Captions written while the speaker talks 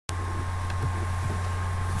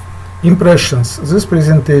Impressions. This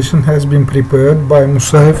presentation has been prepared by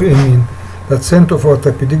Musayev Emin, Docent of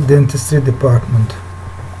Orthopaedic Dentistry Department.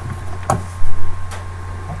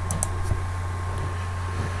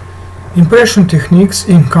 Impression techniques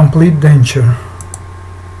in complete denture.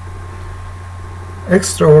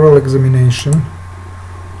 Extraoral examination,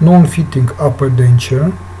 non-fitting upper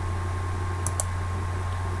denture,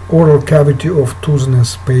 oral cavity of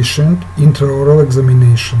toothless patient, intraoral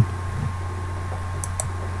examination.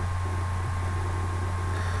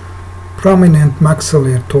 Prominent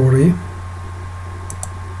maxillary tori.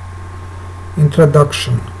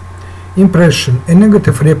 Introduction. Impression, a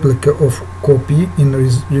negative replica of copy in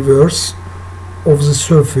reverse of the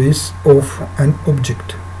surface of an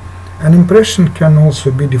object. An impression can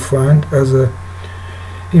also be defined as an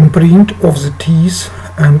imprint of the teeth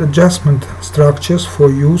and adjustment structures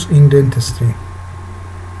for use in dentistry.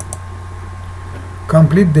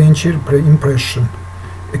 Complete denture impression.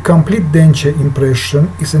 A complete denture impression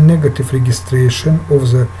is a negative registration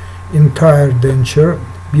of the entire denture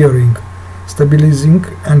bearing, stabilizing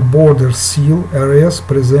and border seal areas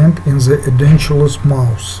present in the edentulous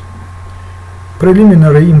mouth.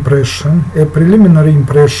 Preliminary impression. A preliminary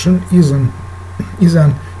impression is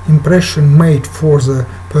an impression made for the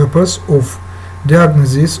purpose of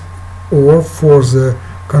diagnosis or for the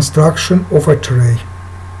construction of a tray.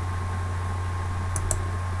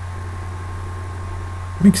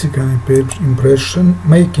 Mexican impression,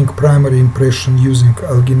 making primary impression using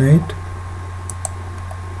alginate.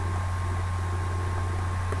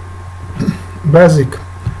 Basic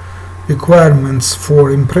requirements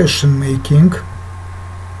for impression making: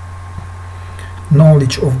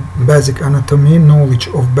 knowledge of basic anatomy, knowledge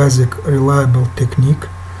of basic reliable technique,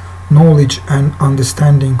 knowledge and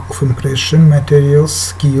understanding of impression materials,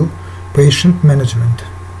 skill, patient management.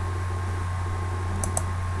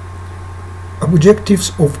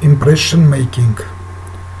 Objectives of impression making: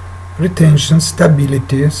 retention,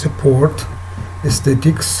 stability, support,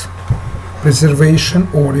 aesthetics, preservation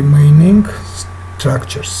or remaining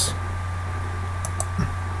structures.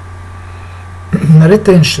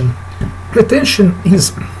 Retention. Retention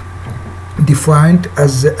is defined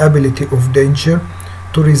as the ability of denture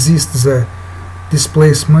to resist the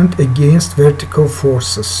displacement against vertical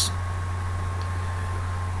forces.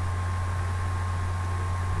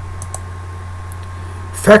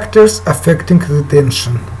 Factors affecting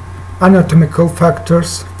retention: anatomical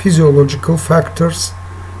factors, physiological factors,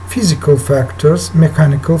 physical factors,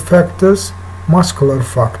 mechanical factors, muscular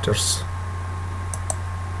factors.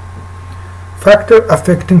 Factor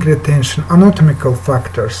affecting retention: anatomical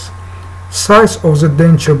factors, size of the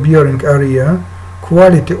denture bearing area,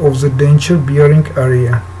 quality of the denture bearing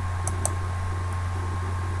area.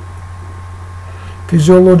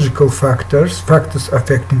 Physiological factors, factors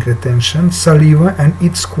affecting retention, saliva and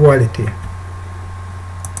its quality.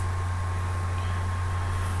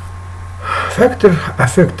 Factor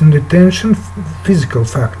affecting retention: physical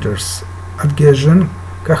factors, adhesion,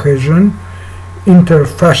 cohesion,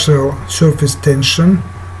 interfacial surface tension,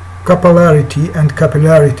 capillarity and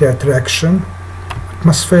capillarity attraction,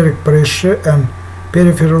 atmospheric pressure and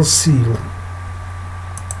peripheral seal.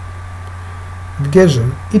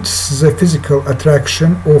 Adhesion: it's the physical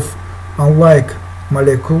attraction of unlike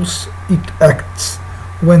molecules. It acts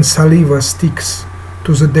when saliva sticks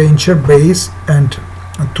to the denture base and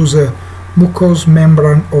to the mucous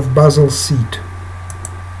membrane of basal seed.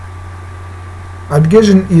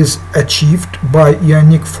 Adhesion is achieved by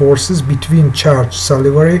ionic forces between charged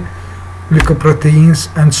salivary glycoproteins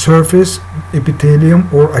and surface epithelium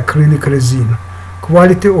or acrylic resin.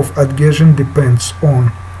 Quality of adhesion depends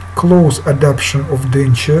on close adaptation of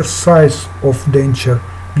denture, size of denture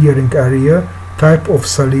bearing area, type of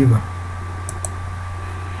saliva.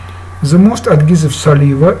 The most adhesive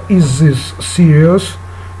saliva is this series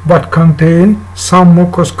but contain some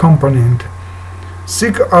mucous component.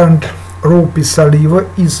 Thick and ropey saliva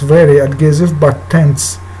is very adhesive but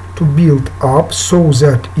tends to build up so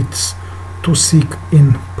that it's too thick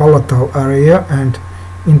in palatal area and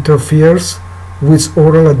interferes with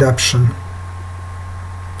oral adaptation.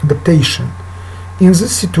 In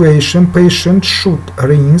this situation, patient should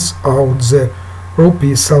rinse out the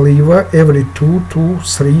ropey saliva every 2 to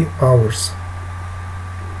 3 hours.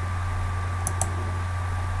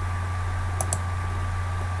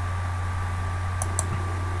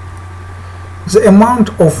 The amount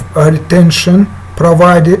of retention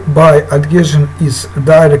provided by adhesion is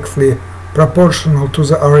directly proportional to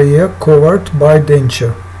the area covered by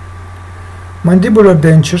denture. Mandibular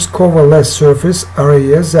dentures cover less surface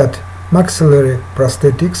area than maxillary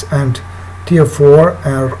prosthetics and therefore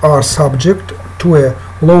are subject to a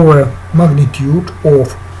lower magnitude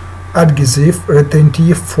of adhesive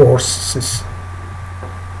retentive forces.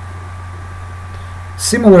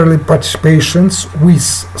 Similarly, patients with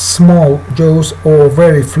small jaws or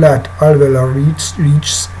very flat alveolar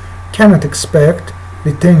ridges cannot expect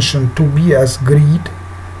retention to be as great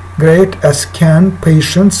as can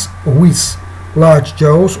patients with large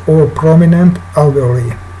jaws or prominent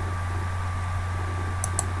alveoli.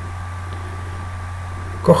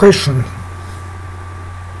 Cohesion.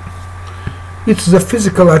 It's the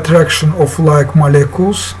physical attraction of like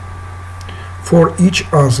molecules for each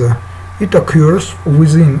other. It occurs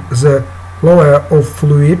within the layer of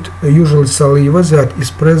fluid, usually saliva, that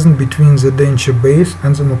is present between the denture base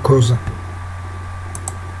and the mucosa.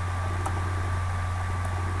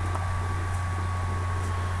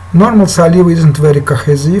 Normal saliva isn't very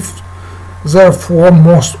cohesive, therefore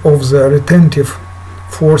most of the retentive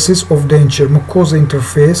forces of denture-mucosa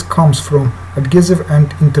interface comes from adhesive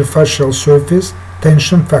and interfacial surface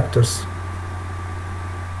tension factors.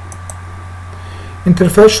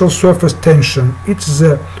 Interfacial surface tension, it's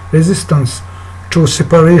the resistance to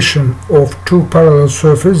separation of two parallel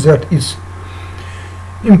surfaces that is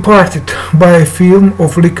imparted by a film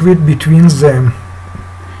of liquid between them.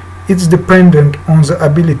 It's dependent on the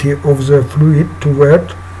ability of the fluid to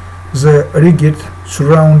wet the rigid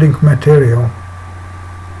surrounding material.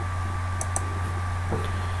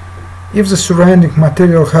 If the surrounding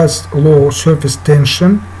material has low surface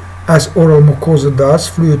tension, as oral mucosa does,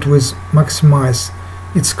 fluid will maximize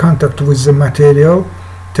its contact with the material,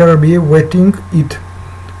 thereby wetting it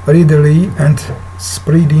readily and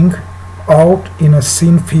spreading out in a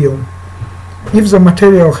thin film. If the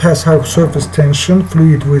material has high surface tension,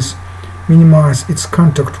 fluid will minimize its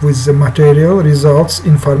contact with the material, results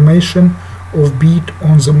in formation of bead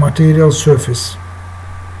on the material surface.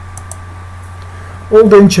 All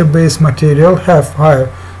denture-based material have higher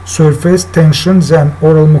surface tension than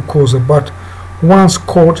oral mucosa, but once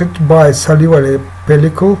coated by salivary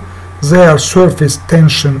pellicle, their surface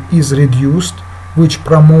tension is reduced, which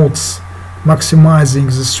promotes maximizing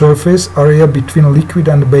the surface area between liquid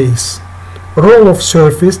and base. Role of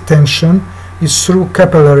surface tension is through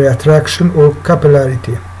capillary attraction or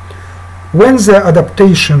capillarity. When the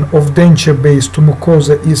adaptation of denture base to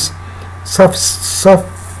mucosa is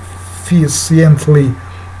sufficiently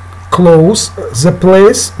close, the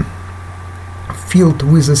place filled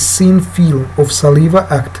with a thin film of saliva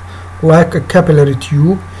acts like a capillary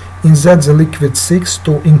tube in that the liquid seeks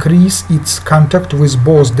to increase its contact with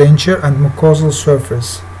both denture and mucosal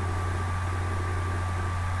surface.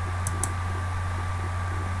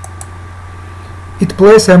 It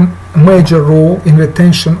plays a major role in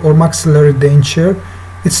retention or maxillary denture.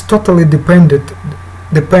 It's totally depend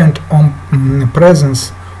on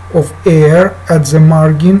presence of air at the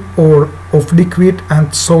margin or of liquid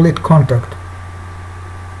and solid contact.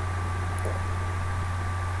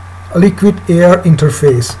 Liquid-air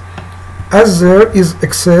interface. As there is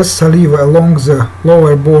excess saliva along the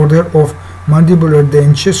lower border of mandibular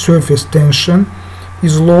denture, surface tension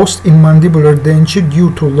is lost in mandibular denture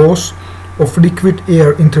due to loss of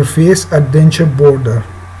liquid-air interface at denture border.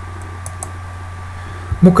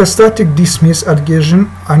 Mucostatic dismiss, adhesion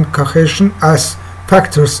and cohesion as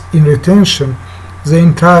factors in retention, the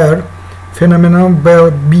entire phenomenon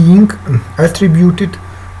being attributed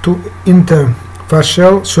to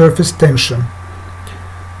interfacial surface tension.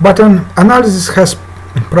 But an analysis has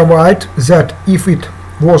provided that if it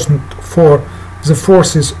wasn't for the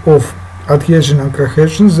forces of adhesion and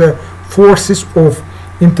cohesion, the forces of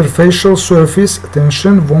interfacial surface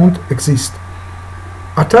tension won't exist.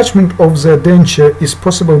 Attachment of the denture is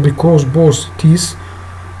possible because both teeth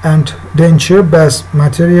and denture-based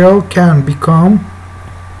material can become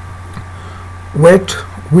wet,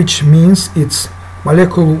 which means its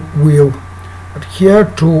molecule will adhere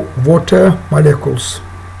to water molecules.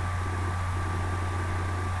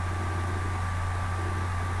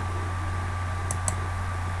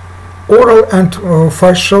 Oral and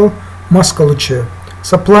facial musculature.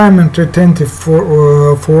 Supplement retentive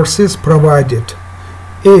forces provided.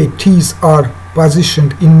 A. Teeth are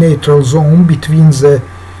positioned in neutral zone between the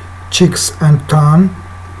cheeks and tongue.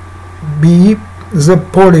 B. The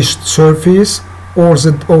polished surface of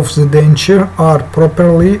the denture are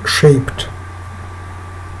properly shaped.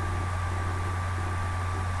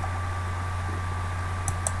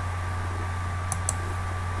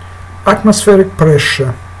 Atmospheric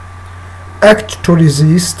pressure. Act to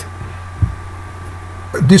resist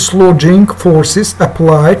dislodging forces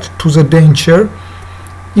applied to the denture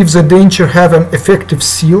if the denture have an effective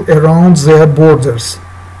seal around their borders.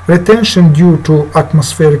 Retention due to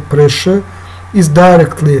atmospheric pressure is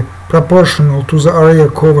directly proportional to the area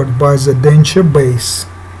covered by the denture base.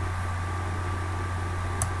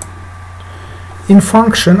 In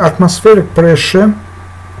function, atmospheric pressure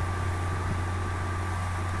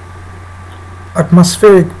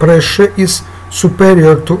is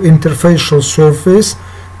superior to interfacial surface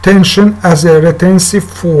tension as a retentive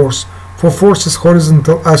force for forces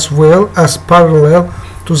horizontal as well as parallel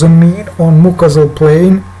to the mean on mucosal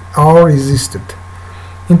plane are resisted.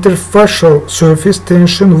 Interfacial surface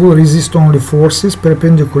tension will resist only forces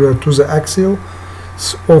perpendicular to the axis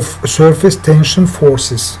of surface tension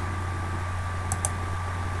forces.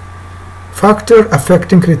 Factor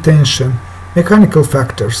affecting retention. Mechanical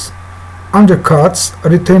factors: undercuts,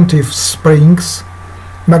 retentive springs,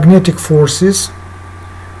 magnetic forces,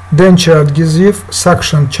 denture adhesive,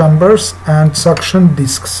 suction chambers, and suction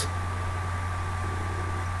discs.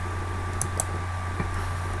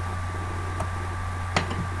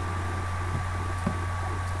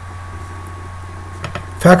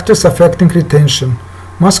 Factors affecting retention.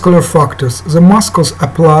 Muscular factors. The muscles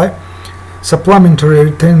apply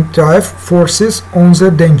supplementary retentive forces on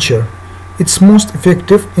the denture. It's most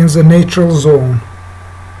effective in the natural zone.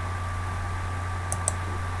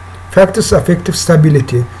 Factors affecting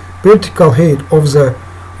stability. Vertical height of the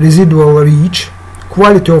residual ridge,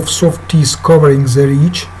 quality of soft teeth covering the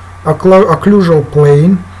ridge, occlusal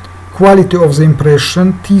plane, quality of the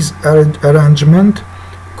impression, teeth arrangement,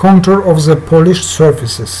 contour of the polished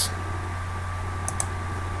surfaces.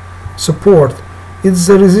 Support. It's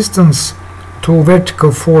the resistance to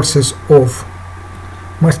vertical forces of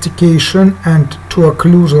mastication and to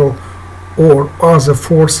occlusal or other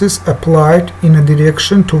forces applied in a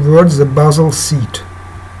direction towards the basal seat.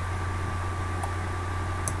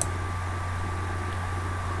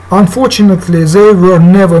 Unfortunately, they were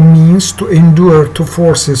never means to endure to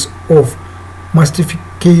forces of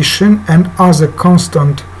mastication and other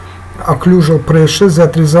constant occlusal pressures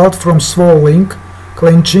that result from swallowing,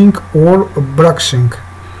 clenching, or brushing.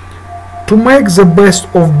 To make the best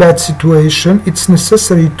of bad situation, it's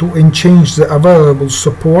necessary to change the available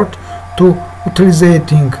support to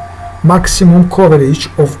utilizing maximum coverage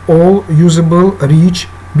of all usable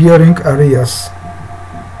ridge-bearing areas.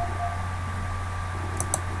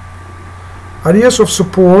 Areas of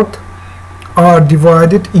support are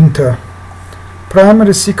divided into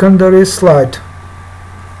primary, secondary, slide.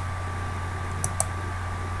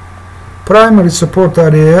 Primary support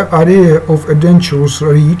area of edentulous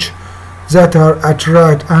ridge that are at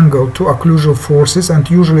right angle to occlusal forces and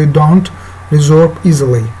usually don't resorb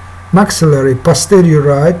easily. Maxillary, posterior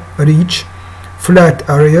right ridge, flat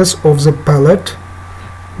areas of the palate,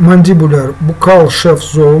 mandibular, buccal shelf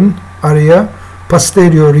zone area,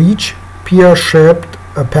 posterior ridge, pear-shaped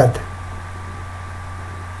pad.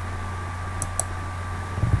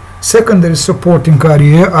 Secondary supporting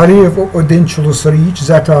area of edentulous ridge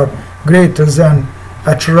that are greater than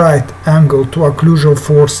at right angle to occlusal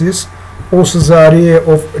forces, also the area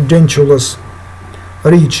of edentulous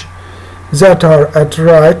ridge that are at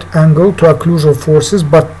right angle to occlusal forces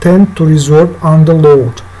but tend to resorb under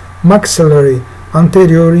load. Maxillary,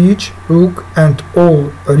 anterior ridge, hook and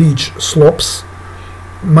all ridge slopes,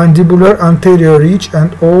 mandibular, anterior ridge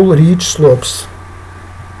and all ridge slopes.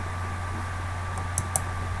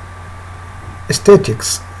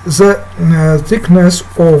 Aesthetics. The thickness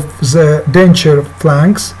of the denture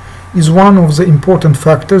flanks is one of the important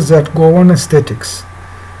factors that govern aesthetics.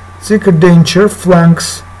 Thicker denture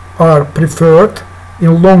flanks are preferred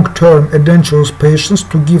in long-term edentulous patients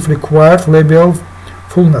to give required labial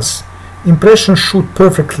fullness. Impression should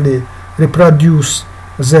perfectly reproduce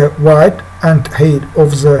the width and height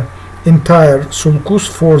of the entire sulcus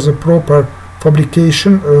for the proper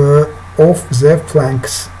fabrication of the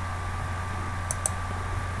flanks.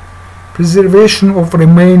 Preservation of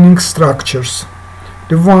remaining structures.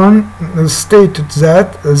 The one stated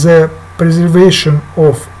that the preservation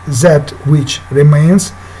of that which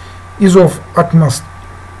remains is of utmost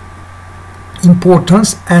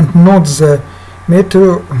importance and not the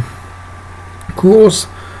meticulous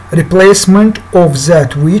replacement of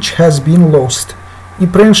that which has been lost.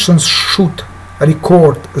 Impressions should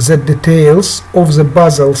record the details of the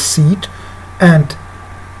basal seat and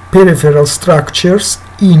peripheral structures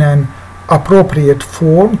in an appropriate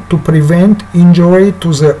form to prevent injury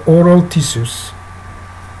to the oral tissues.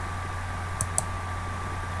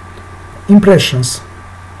 Impressions.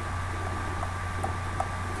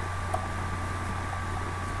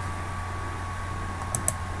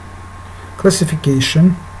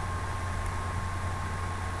 Classification.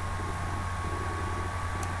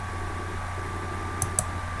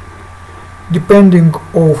 Depending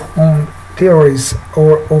on theories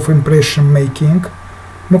of impression making,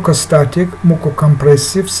 mucostatic,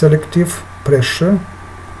 mucocompressive, selective pressure.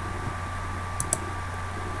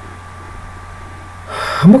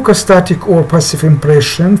 Mucostatic or passive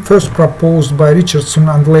impression, first proposed by Richardson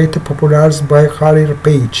and later popularized by Harrier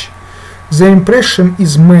Page. The impression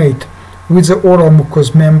is made with the oral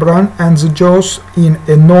mucous membrane and the jaws in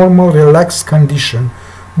a normal relaxed condition.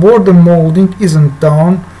 Border molding isn't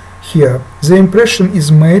done here. The impression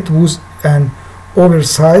is made with an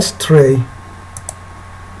oversized tray.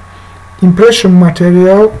 Impression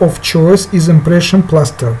material of choice is impression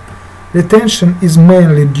plaster. Retention is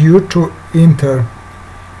mainly due to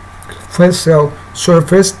interfacial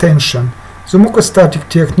surface tension. The mucostatic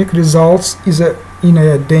technique results in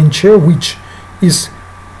a denture which is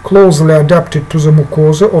closely adapted to the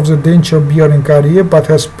mucosa of the denture-bearing area but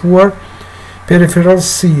has poor peripheral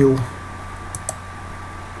seal.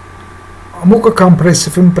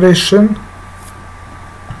 Mucocompressive impression.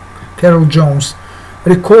 Carol Jones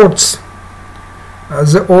records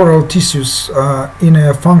the oral tissues in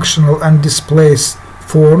a functional and displaced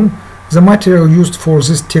form. The material used for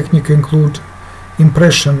this technique include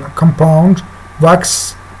impression compound,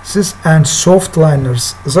 waxes, and soft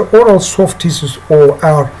liners. The oral soft tissues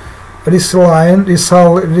are resilient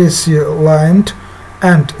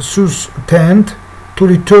and thus tend to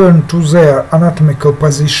return to their anatomical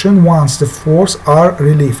position once the folds are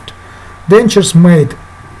relieved. Dentures made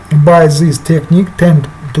by this technique tend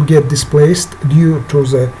to get displaced due to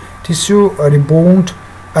the tissue rebound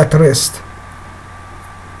at rest.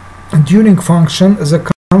 During function, the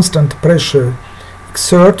constant pressure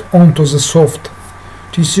exerted onto the soft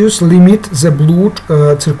tissues limit the blood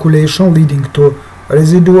circulation, leading to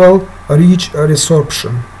residual ridge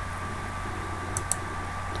resorption.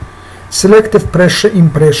 Selective pressure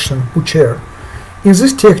impression, Boucher. In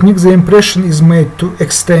this technique, the impression is made to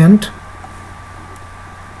extend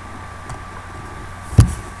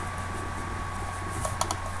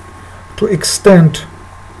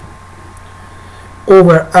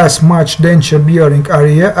over as much denture-bearing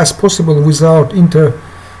area as possible without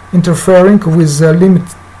interfering with the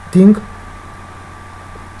limiting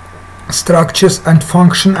structures and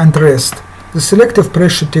function and rest. The selective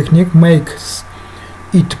pressure technique makes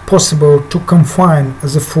it possible to confine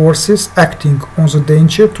the forces acting on the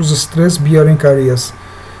denture to the stress-bearing areas.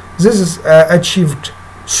 This is achieved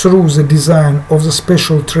through the design of the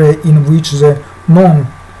special tray in which the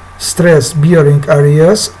non-stress-bearing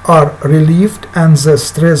areas are relieved and the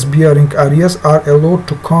stress-bearing areas are allowed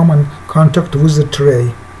to come in contact with the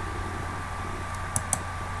tray.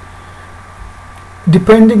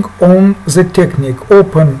 Depending on the technique,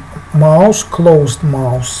 open mouth, closed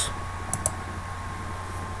mouth.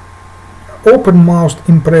 Open mouth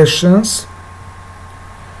impressions.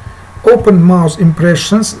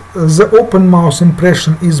 The open mouth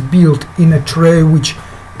impression is built in a tray which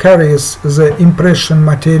carries the impression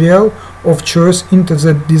material of choice into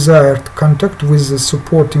the desired contact with the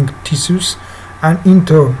supporting tissues and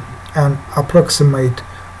into an approximate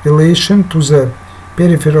relation to the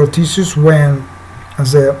peripheral tissues when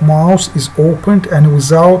the mouth is opened and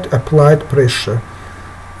without applied pressure.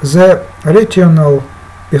 The rationale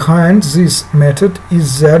behind this method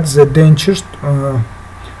is that the dentures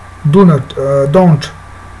don't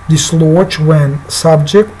dislodge when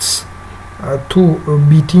subjects to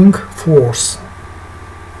beating force.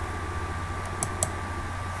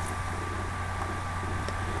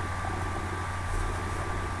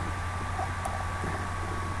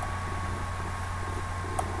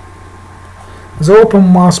 The open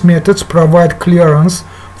mouth methods provide clearance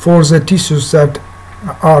for the tissues that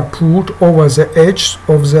are put over the edge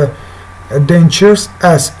of the dentures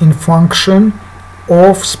as in function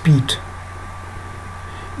of speed.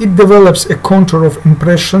 It develops a contour of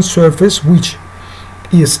impression surface which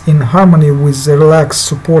is in harmony with the relaxed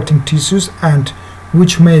supporting tissues and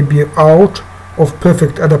which may be out of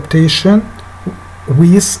perfect adaptation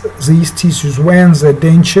with these tissues when the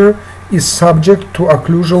denture is subject to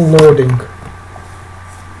occlusal loading.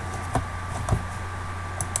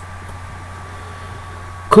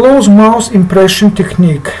 Closed mouth impression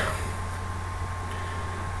technique.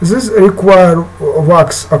 This requires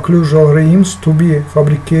wax occlusal rims to be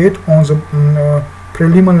fabricated on the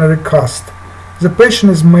preliminary cast. The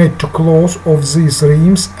patient is made to close of these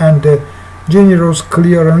rims and a generous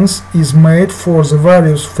clearance is made for the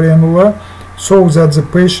various frenula so that the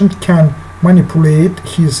patient can manipulate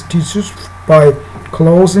his tissues by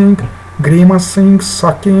closing, grimacing,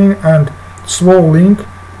 sucking and swallowing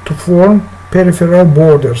to form peripheral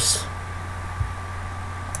borders.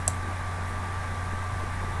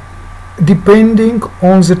 Depending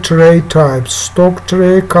on the tray type, stock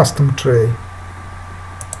tray, custom tray.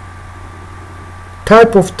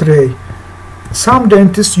 Type of tray. Some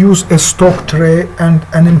dentists use a stock tray and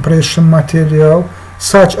an impression material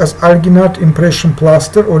such as alginate impression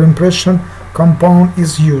plaster or impression compound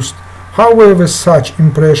is used. However, such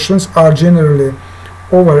impressions are generally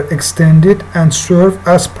overextended and serve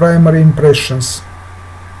as primary impressions.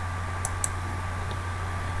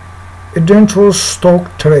 A denture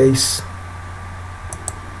stock trace.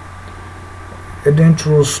 A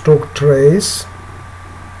denture stock trace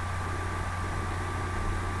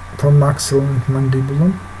from maxillum and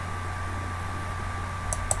mandibulum.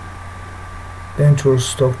 Denture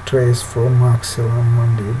stock trace from maxilla and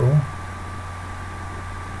mandible.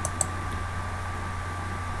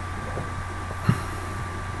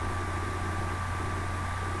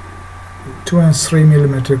 Two and 3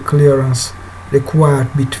 millimeter clearance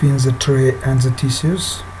required between the tray and the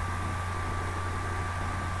tissues.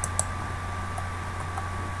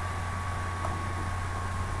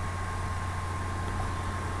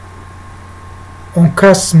 On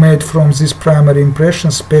casts made from this primary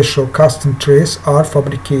impression, special custom trays are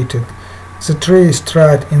fabricated. The tray is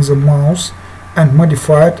tried in the mouth and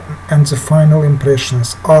modified, and the final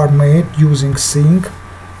impressions are made using zinc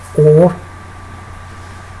or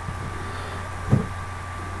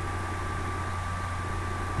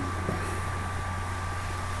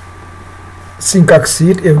zinc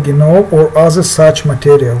oxide, eugenol, or other such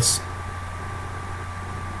materials.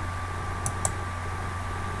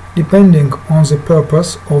 Depending on the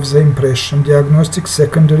purpose of the impression, diagnostic,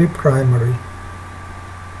 secondary, primary.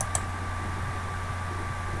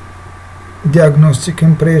 Diagnostic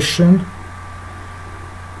impression.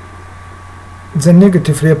 The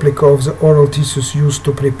negative replica of the oral tissues used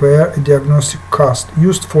to prepare a diagnostic cast,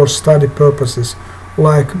 used for study purposes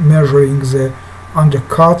like measuring the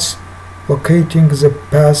undercuts, locating the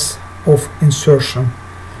path of insertion,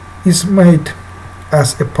 is made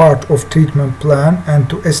as a part of treatment plan and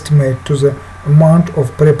to estimate to the amount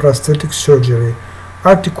of pre-prosthetic surgery,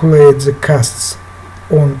 articulate the casts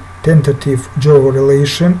on tentative jaw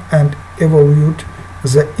relation and evaluate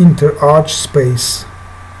the interarch space.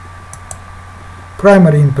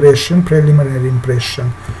 Primary impression, preliminary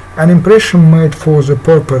impression. An impression made for the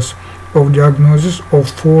purpose of diagnosis or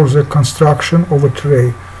for the construction of a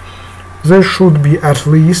tray. There should be at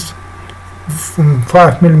least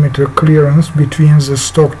 5 mm clearance between the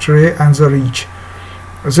stock tray and the ridge.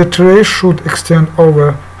 The tray should extend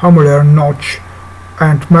over humeral notch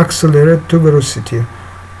and maxillary tuberosity.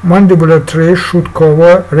 Mandibular tray should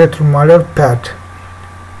cover retromolar pad.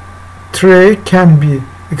 Tray can be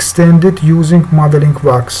extended using modeling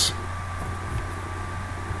wax.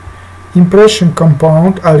 Impression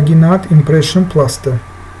compound, alginate impression plaster.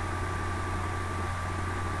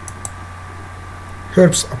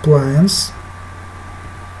 Herbs appliance.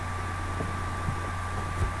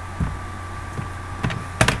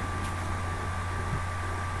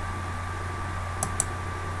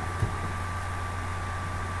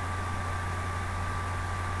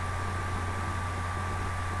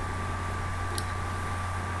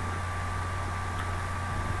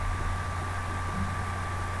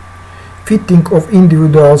 Fitting of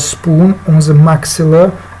individual spoon on the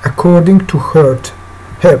maxilla according to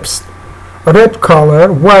herbs. Red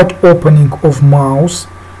color, white opening of mouth,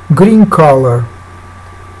 green color,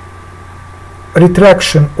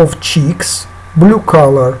 retraction of cheeks, blue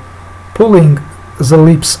color, pulling the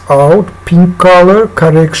lips out, pink color,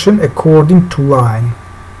 correction according to line.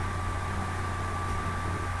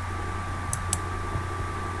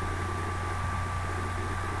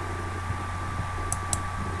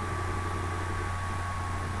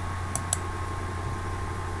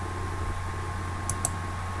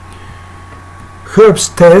 Herbs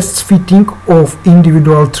tests fitting of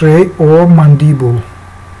individual tray or mandible.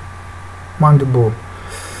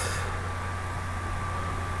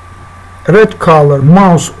 Red color,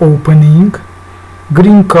 mouth opening,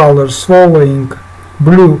 green color, swallowing,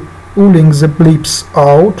 blue, pulling the lips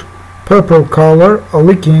out, purple color,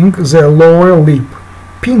 licking the lower lip,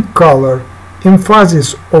 pink color,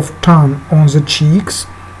 emphasis of tongue on the cheeks,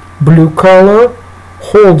 blue color,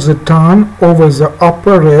 hold the tongue over the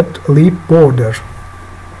upper red lip border.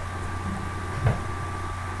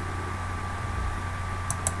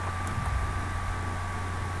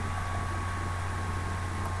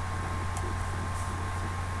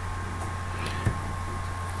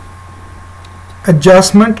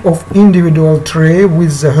 Adjustment of individual tray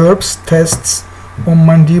with the herbs tests on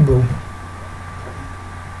mandible.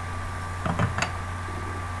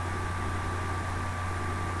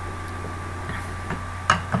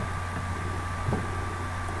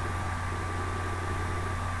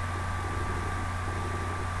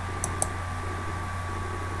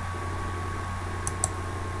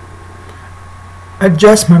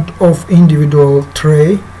 Adjustment of individual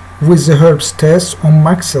tray with the herpes test on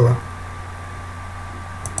maxilla.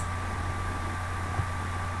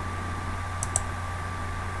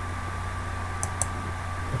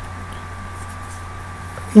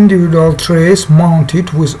 Individual trays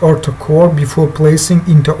mounted with orthocore before placing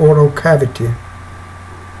into oral cavity.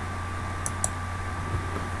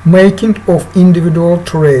 Making of individual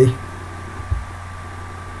tray.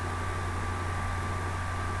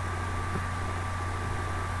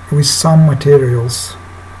 With some materials.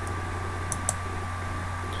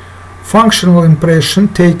 Functional impression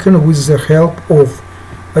taken with the help of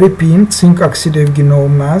repeat zinc oxide eugenol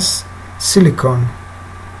mass, silicone.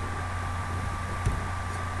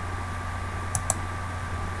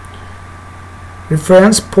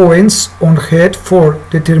 Reference points on head for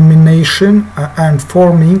determination and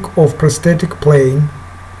forming of prosthetic plane.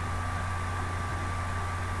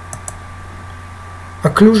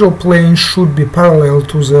 Occlusal plane should be parallel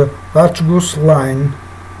to the laryngeus line.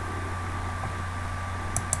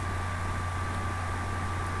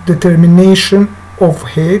 Determination of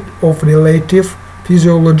head of relative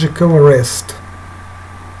physiological rest.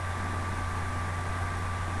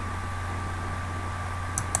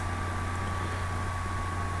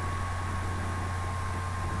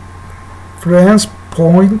 Reference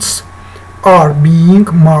points are being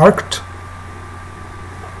marked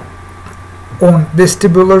on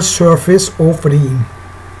vestibular surface of ring.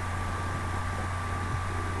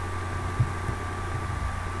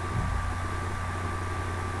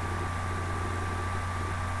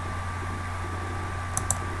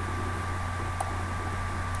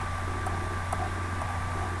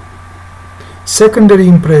 Secondary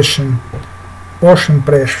impression, wash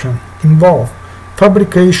impression, involve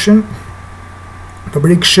fabrication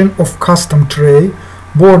of custom tray,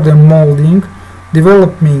 border molding,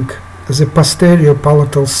 developing the posterior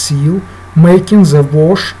palatal seal, making the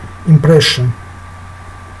wash impression.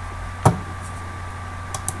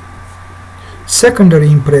 Secondary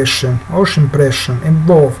impression, wash impression,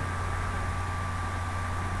 involve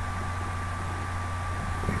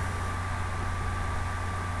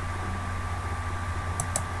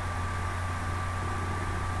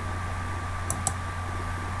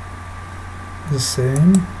the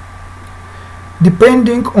same,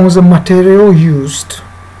 depending on the material used.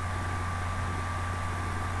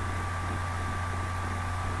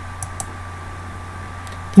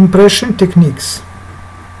 Impression techniques.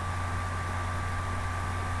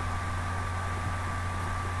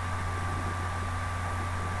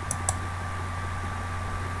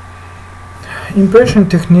 Impression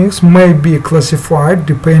techniques may be classified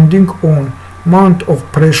depending on amount of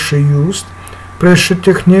pressure used: pressure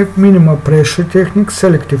technique, minimal pressure technique,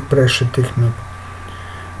 selective pressure technique.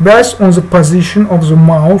 Based on the position of the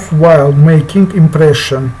mouth while making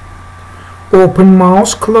impression: open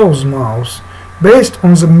mouth, closed mouth. Based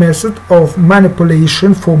on the method of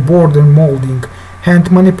manipulation for border molding: hand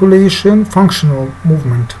manipulation, functional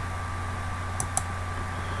movement.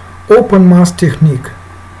 Open mouth technique,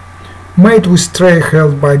 made with tray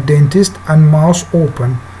held by dentist and mouth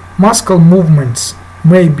open. Muscle movements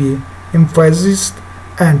may be emphasized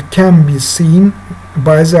and can be seen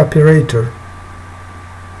by the operator.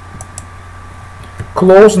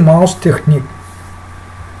 Closed mouth technique.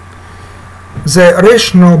 The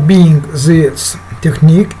rationale being this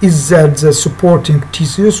technique is that the supporting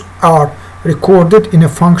tissues are recorded in a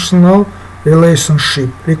functional relationship,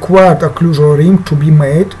 required occlusal ring to be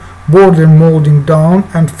made, border molding done,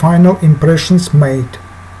 and final impressions made.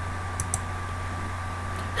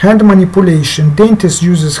 Hand manipulation. Dentist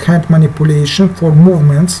uses hand manipulation for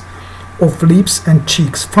movements of lips and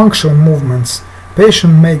cheeks. Functional movements.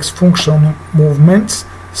 Patient makes functional movements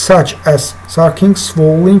such as sucking,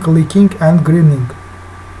 swallowing, licking, and grinning.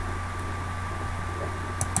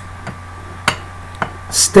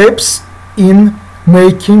 Steps in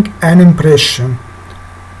making an impression.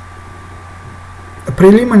 A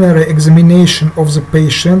preliminary examination of the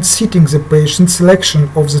patient, seating the patient, selection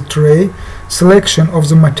of the tray, selection of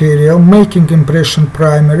the material, making impression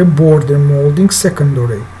primary, border molding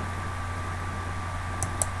secondary.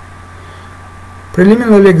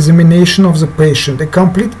 Preliminary examination of the patient. A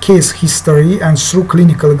complete case history and through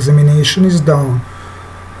clinical examination is done.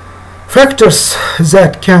 Factors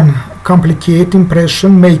that can complicate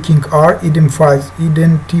impression making are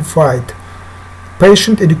identified.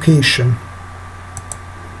 Patient education.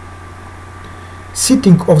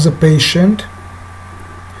 Seating of the patient.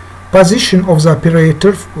 Position of the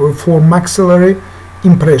operator for maxillary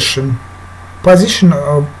impression. Position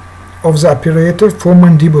of the operator for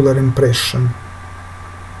mandibular impression.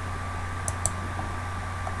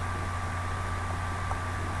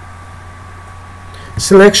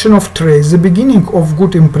 Selection of tray. The beginning of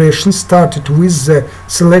good impression started with the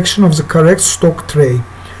selection of the correct stock tray.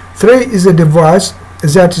 Tray is a device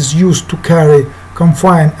that is used to carry,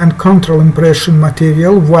 confine and control impression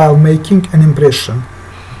material while making an impression.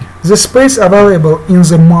 The space available in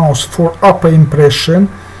the mouth for upper impression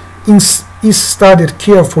is studied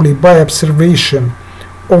carefully by observation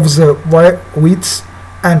of the width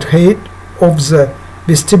and height of the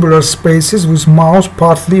vestibular spaces with mouth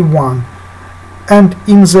partly one, and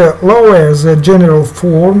in the lower the general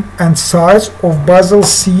form and size of basal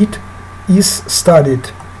seat is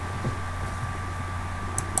studied.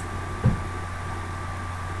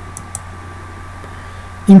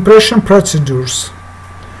 Impression procedures.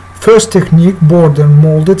 First technique, border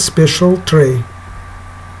molded special tray.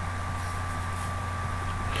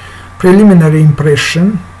 Preliminary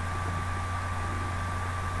impression.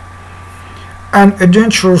 An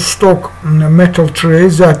denture stock metal tray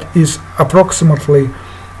that is approximately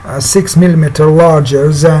 6 mm larger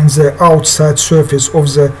than the outside surface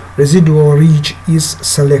of the residual ridge is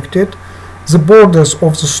selected. The borders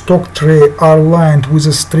of the stock tray are lined with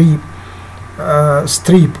a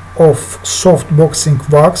strip of soft boxing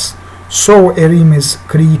wax, so a rim is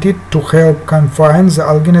created to help confine the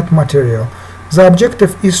alginate material. The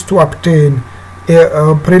objective is to obtain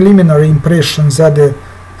a preliminary impression that is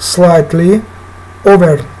slightly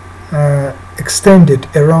extended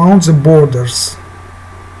around the borders.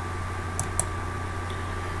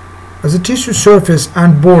 The tissue surface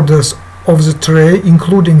and borders of the tray,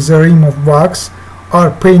 including the rim of wax,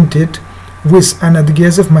 are painted with an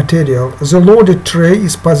adhesive material. The loaded tray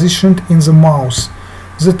is positioned in the mouth.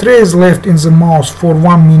 The tray is left in the mouth for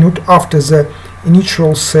 1 minute after the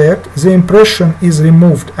initial set. The impression is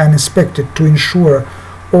removed and inspected to ensure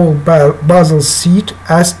all basal seat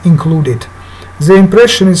as included. The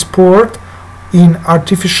impression is poured in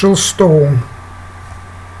artificial stone.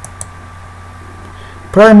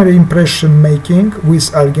 Primary impression making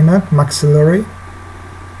with alginate, maxillary.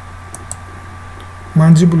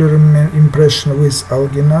 Mandibular impression with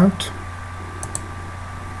alginate.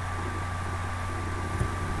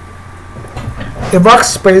 A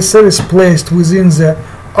wax spacer is placed within the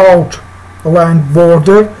outlined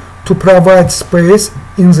border to provide space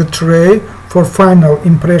in the tray for final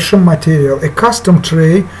impression material. A custom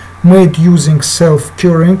tray made using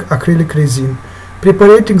self-curing acrylic resin.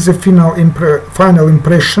 Preparing the final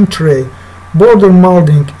impression tray. Border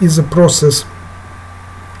molding is a process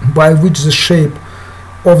by which the shape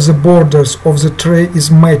of the borders of the tray is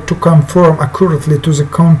made to conform accurately to the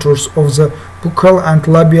contours of the buccal and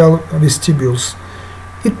labial vestibules.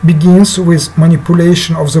 It begins with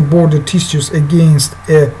manipulation of the border tissues against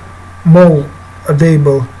a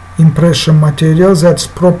moldable impression material that's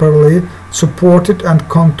properly supported and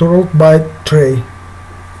controlled by tray.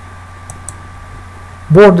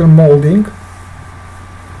 Border molding.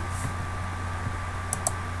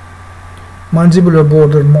 Mandibular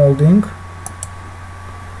border molding.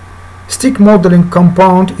 Stick modeling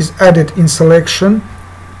compound is added in sections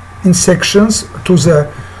to the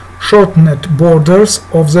shortened borders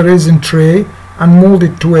of the resin tray and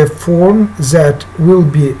molded to a form that will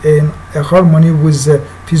be in harmony with the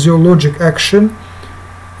physiologic action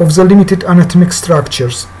of the limited anatomic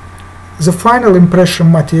structures. The final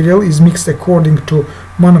impression material is mixed according to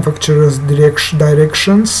manufacturer's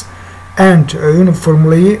directions and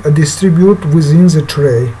uniformly distributed within the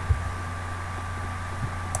tray.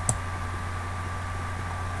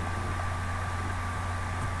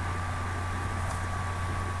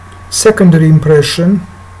 Secondary impression.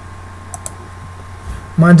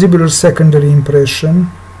 Mandibular secondary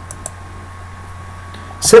impression.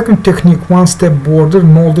 Second technique, one-step border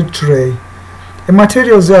molded tray. A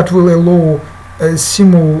material that will allow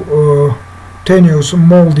simultaneous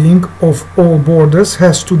molding of all borders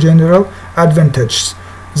has two general advantages.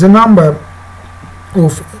 The number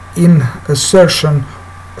of insertions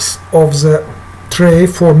of the tray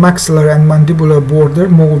for maxillary and mandibular border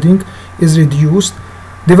molding is reduced.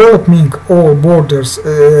 Developing all borders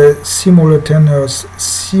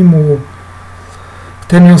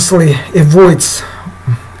simultaneously avoids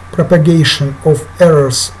propagation of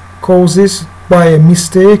errors caused by a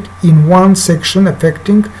mistake in one section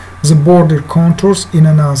affecting the border contours in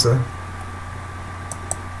another.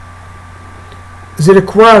 The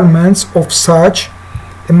requirements of such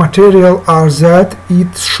a material are that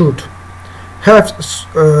it should have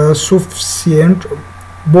sufficient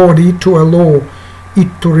body to allow it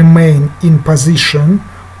to remain in position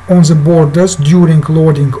on the borders during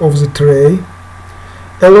loading of the tray,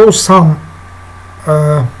 allow some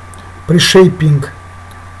reshaping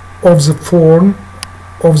of the form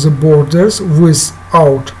of the borders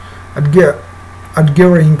without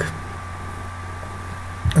adhering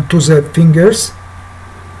to the fingers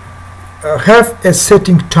have a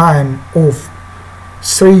setting time of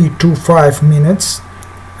 3 to 5 minutes.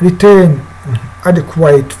 Retain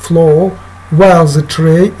adequate flow while the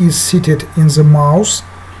tray is seated in the mouth.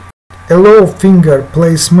 Allow finger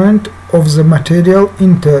placement of the material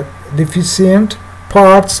into deficient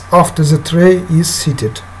parts after the tray is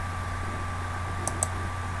seated.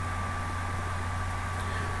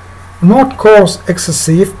 Not cause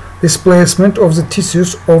excessive displacement of the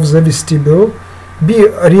tissues of the vestibule. Be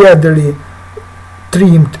readily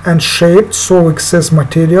trimmed and shaped so excess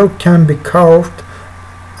material can be carved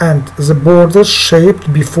and the borders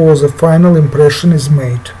shaped before the final impression is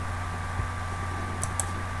made.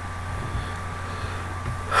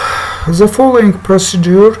 The following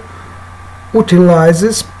procedure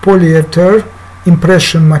utilizes polyether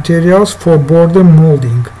impression materials for border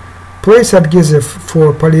molding. Place adhesive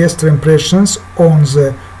for polyester impressions on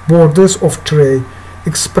the borders of tray.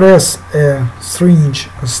 Express a 3-inch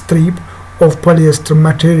strip of polyester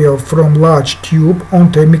material from large tube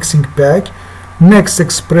onto a mixing bag. Next,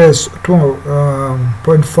 express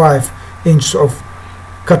 2.5 inches of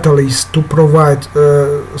catalyst to provide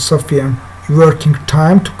sufficient working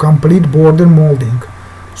time to complete border molding.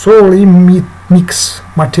 Slowly mix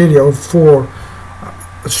material for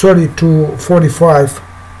 30 to 45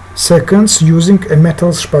 seconds using a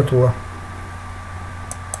metal spatula.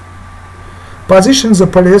 Position the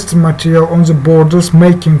polyester material on the borders,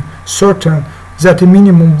 making certain that a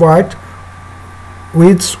minimum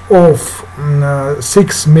width of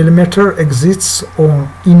 6 mm exists on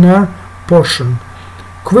inner portion.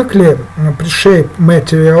 Quickly pre-shape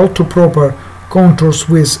material to proper contours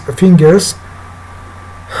with fingers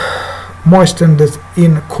moistened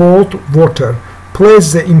in cold water.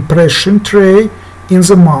 Place the impression tray in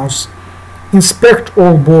the mouth. Inspect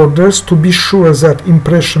all borders to be sure that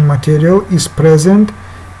impression material is present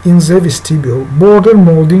in the vestibule. Border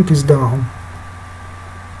molding is done.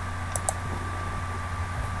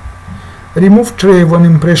 Remove tray when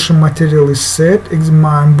impression material is set.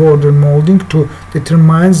 Examine border molding to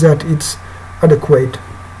determine that it's adequate.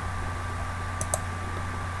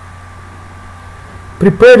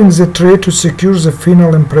 Preparing the tray to secure the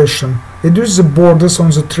final impression. Reduce the borders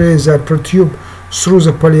on the tray that protrude through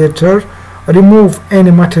the polyether. Remove any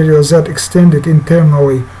material that extended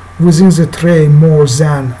internally within the tray more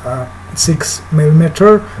than 6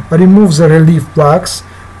 mm. Remove the relief plugs.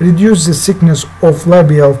 Reduce the thickness of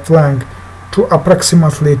labial flank to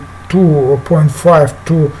approximately 2.5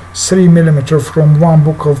 to 3 mm from one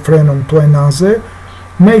buccal frenum to another.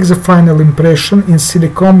 Make the final impression in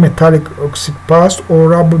silicone, metallic oxide paste or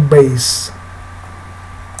rubber base.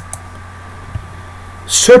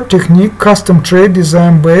 Third technique, custom tray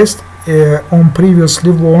design based on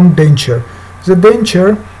previously worn denture. The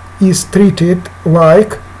denture is treated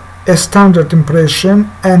like a standard impression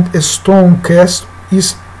and a stone cast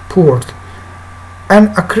is poured.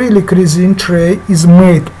 An acrylic resin tray is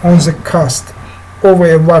made on the cast over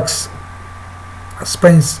a wax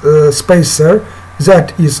spacer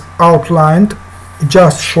that is outlined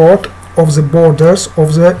just short of the borders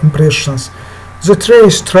of the impressions. The tray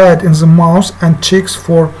is tried in the mouth and cheeks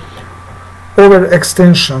for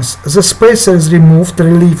overextensions. The spacer is removed,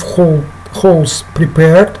 relief holes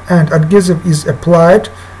prepared, and adhesive is applied,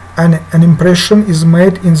 and an impression is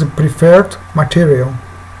made in the preferred material.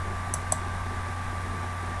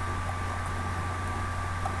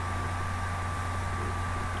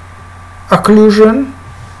 Occlusion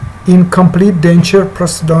in complete denture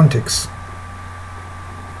prosthodontics.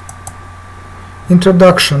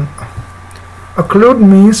 Introduction. Occlude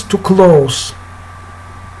means to close.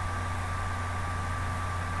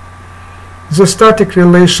 The static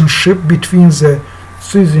relationship between the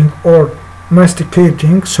seizing or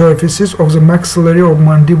masticating surfaces of the maxillary or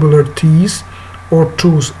mandibular teeth or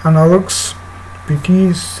tooth analogs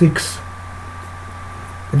PT6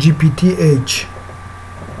 GPTH.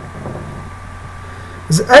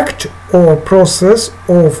 The act or process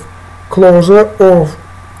of closure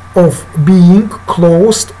of being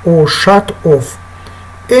closed or shut off.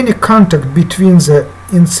 Any contact between the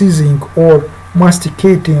incising or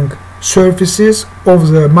masticating surfaces of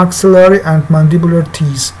the maxillary and mandibular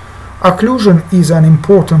teeth. Occlusion is an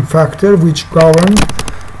important factor which governs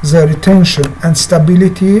the retention and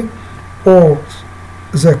stability of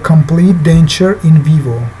the complete denture in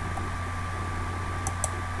vivo.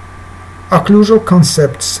 Occlusal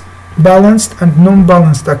concepts: balanced and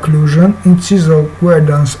non-balanced occlusion, incisal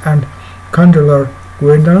guidance and candular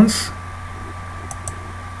guidance.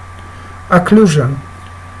 Occlusion: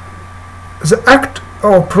 the act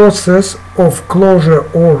or process of closure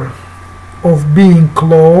or of being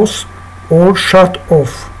closed or shut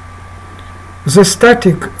off. The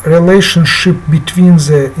static relationship between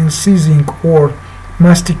the incising or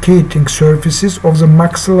masticating surfaces of the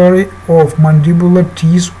maxillary of mandibular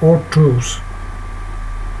teeth or tooth.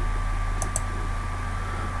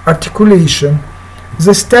 Articulation.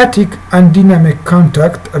 The static and dynamic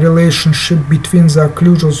contact relationship between the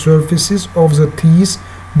occlusal surfaces of the teeth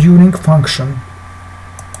during function.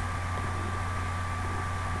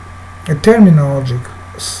 A terminology.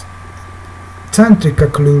 Centric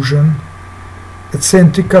occlusion,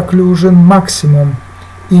 eccentric occlusion, maximum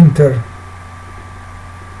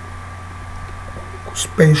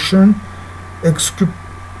intercuspation,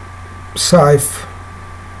 exclusive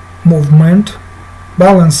movement,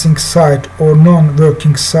 balancing side or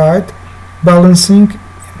non-working side, balancing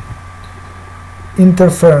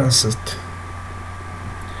interferences.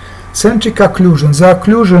 Centric occlusion, the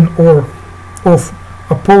occlusion of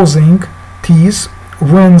opposing teeth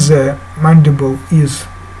when the mandible is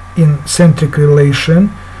in centric relation.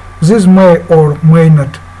 This may or may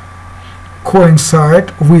not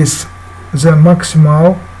coincide with the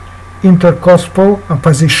maximal intercostal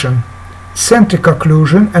position. Centric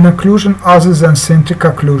occlusion, an occlusion other than centric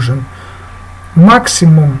occlusion.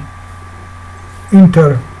 Maximum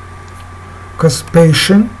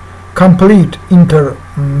intercuspation, complete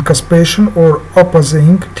intercuspation or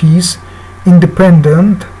opposing teeth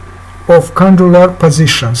independent of condylar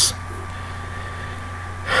positions.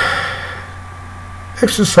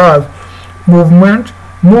 Exercise movement,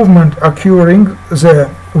 movement occurring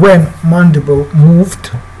when mandible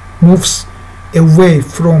moves away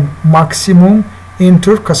from maximum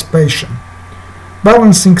intercuspation.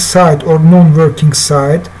 Balancing side or non-working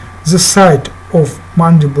side, the side of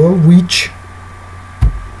mandible which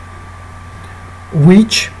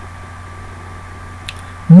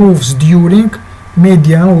moves during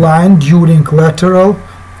median line during lateral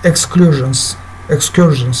excursions.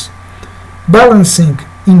 Balancing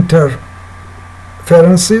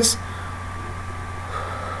interferences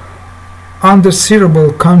under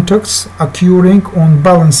cerebral contacts occurring on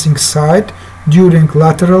balancing side during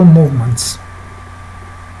lateral movements.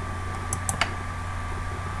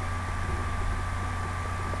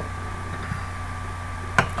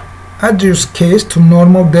 Adverse case to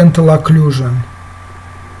normal dental occlusion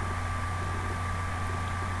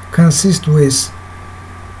consists with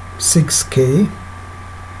 6K.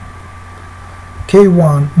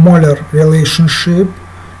 K1 molar relationship,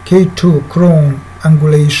 K2 crown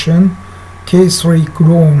angulation, K3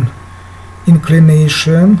 crown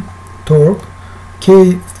inclination torque,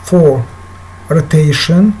 K4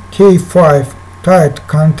 rotation, K5 tight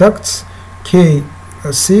contacts,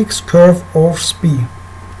 K6 curve of spine.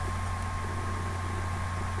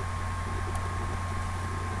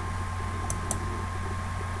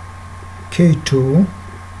 K2,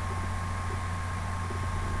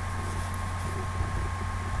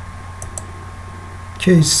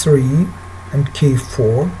 K3 and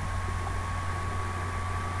K4,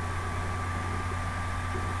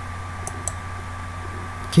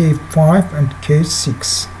 K5 and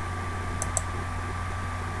K6.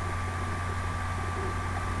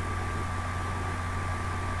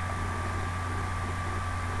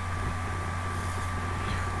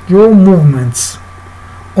 Jaw movements.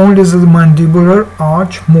 Only the mandibular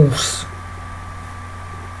arch moves.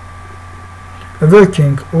 A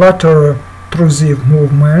working lateral intrusive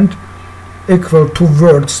movement equal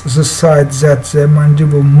towards the side that the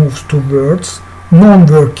mandible moves towards.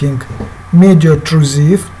 Non-working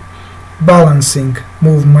medial-intrusive balancing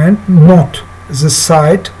movement, not the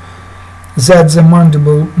side that the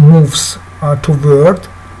mandible moves toward.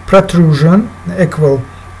 Protrusion equal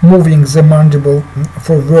moving the mandible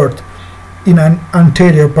forward in an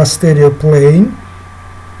anterior-posterior plane.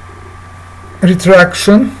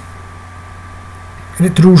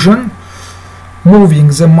 Retrusion moving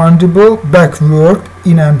the mandible backward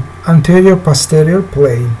in an anterior-posterior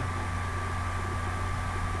plane.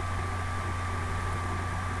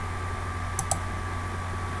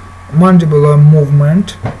 Mandibular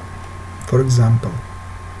movement, for example.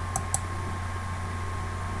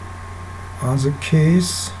 Other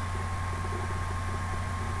case,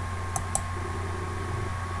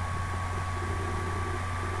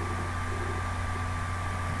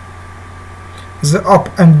 the up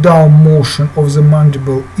and down motion of the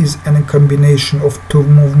mandible is a combination of two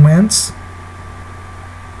movements.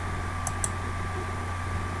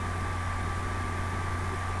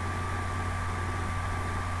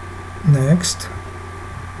 Next,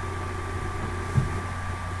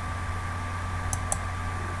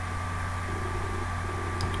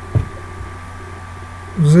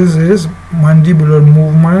 this is mandibular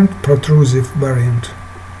movement protrusive variant.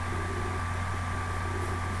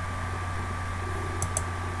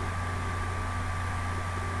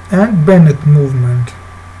 And Bennett movement.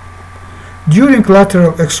 During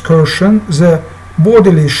lateral excursion, the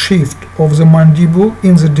bodily shift of the mandible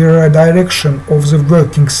in the direction of the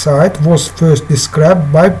working side was first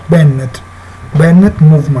described by Bennett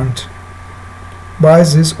movement by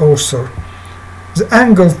this author. The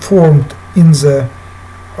angle formed in the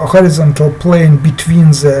horizontal plane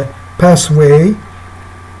between the pathway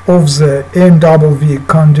of the NWV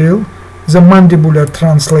condyle, the mandibular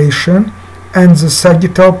translation, and the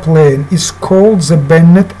sagittal plane is called the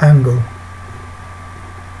Bennett angle.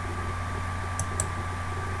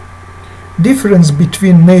 Difference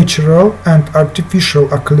between natural and artificial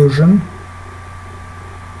occlusion.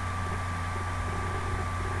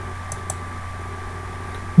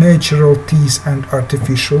 Natural teeth and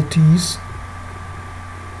artificial teeth.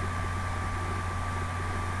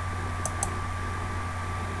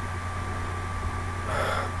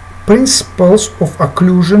 Principles of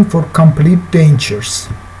occlusion for complete dentures.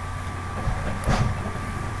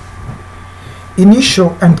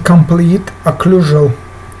 Initial and complete occlusal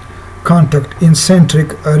contact in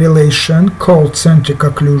centric relation called centric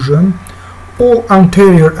occlusion. All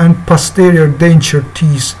anterior and posterior denture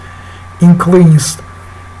teeth inclines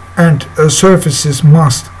and surfaces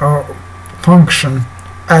must function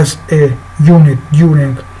as a unit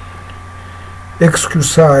during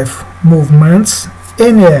exclusive movements.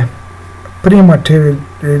 Any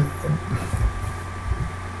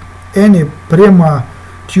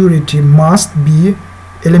prematurity must be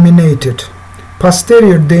eliminated.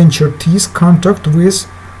 Posterior denture teeth contact with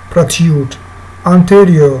protrude.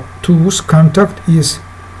 Anterior tooth contact is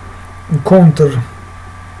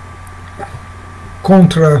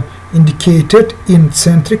contraindicated in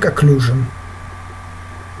centric occlusion.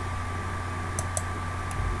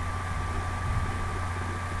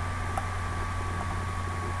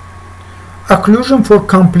 Occlusion for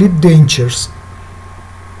complete dentures.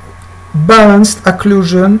 Balanced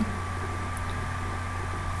occlusion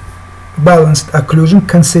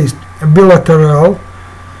consists bilateral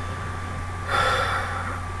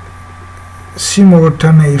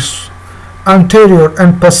simultaneous anterior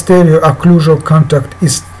and posterior occlusal contact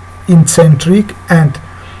is in centric and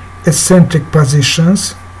eccentric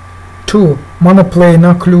positions. 2. Monoplane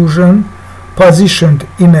occlusion positioned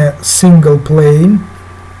in a single plane.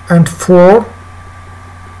 And 4.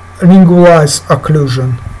 Lingualized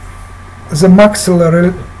occlusion. The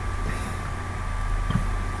maxillary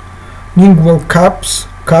lingual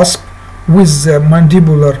cusp with the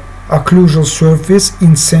mandibular occlusal surface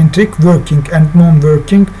in centric, working and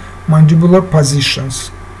non-working mandibular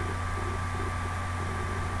positions.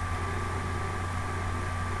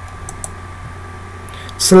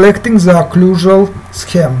 Selecting the occlusal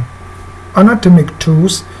scheme. Anatomic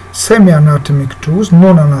tooth, semi-anatomic tooth,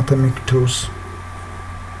 non-anatomic tooth.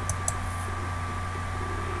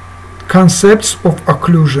 Concepts of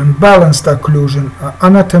occlusion. Balanced occlusion.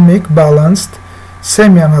 Anatomic balanced,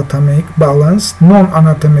 semi-anatomic balanced,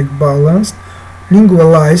 non-anatomic balanced,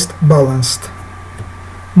 lingualized balanced.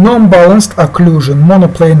 Non-balanced occlusion.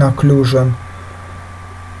 Monoplane occlusion.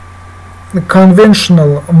 The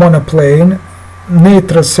conventional monoplane,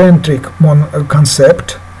 natrocentric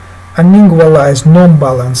concept, and lingualized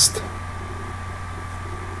non-balanced.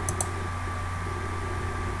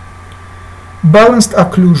 Balanced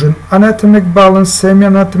occlusion. Anatomic balance,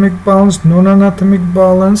 semi-anatomic balance, non-anatomic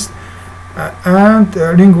balanced, and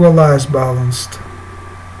lingualized balanced.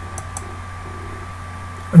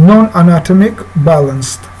 Non-anatomic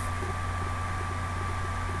balanced.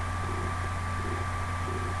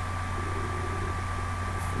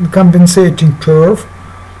 Compensating curve,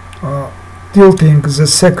 tilting the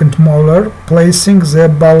second molar, placing the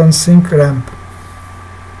balancing ramp.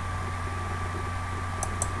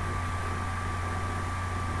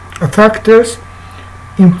 Factors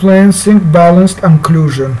influencing balanced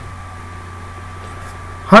occlusion.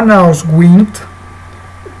 Hanau's guint,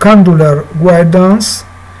 condylar guidance,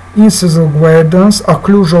 incisal guidance,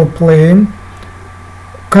 occlusal plane,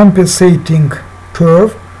 compensating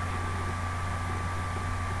curve,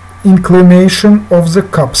 inclination of the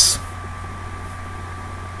cups.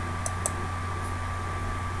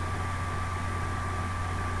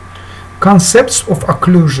 Concepts of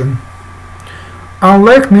occlusion.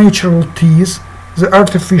 Unlike natural teeth, the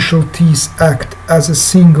artificial teeth act as a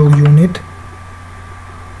single unit.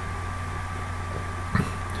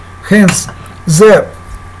 Hence, there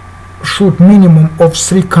should minimum of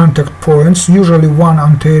 3 contact points, usually 1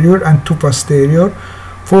 anterior and 2 posterior,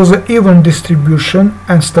 for the even distribution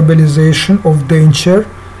and stabilization of denture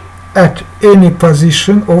at any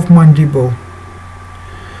position of mandible.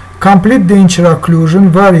 Complete denture occlusion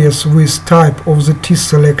varies with type of the teeth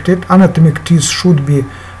selected. Anatomic teeth should be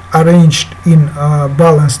arranged in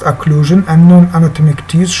balanced occlusion, and non-anatomic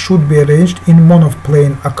teeth should be arranged in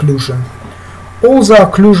monoplane occlusion. All the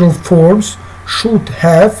occlusal forms should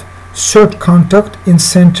have third contact in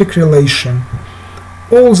centric relation.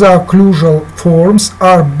 All the occlusal forms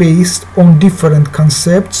are based on different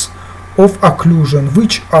concepts of occlusion,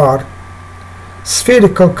 which are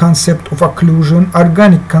spherical concept of occlusion,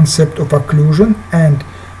 organic concept of occlusion, and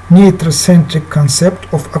nitrocentric concept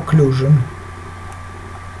of occlusion.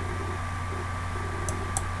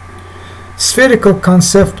 Spherical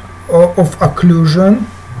concept of occlusion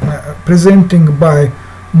presenting by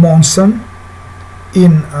Monson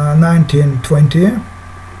in 1920.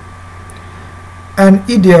 An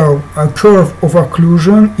ideal curve of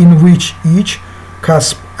occlusion in which each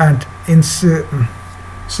cusp and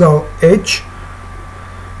incisal edge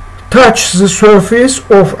touch the surface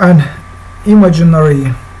of an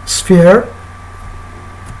imaginary sphere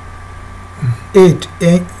 8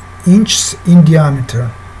 inches in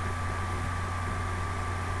diameter.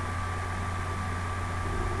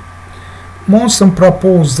 Monson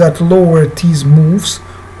proposed that lower teeth moves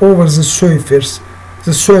over the surface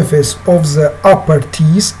of the upper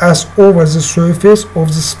teeth as over the surface of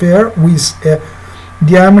the sphere with a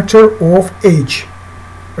diameter of h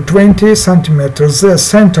 20 centimeters. The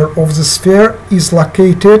center of the sphere is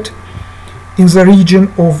located in the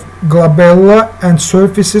region of glabella, and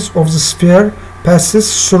surfaces of the sphere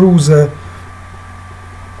passes through the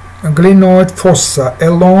glenoid fossa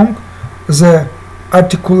along the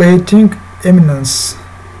articulating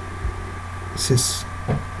eminences.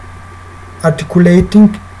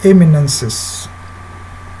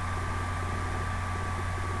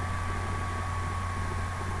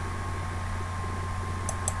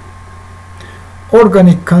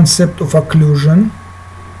 Organic concept of occlusion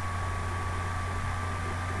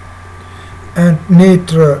and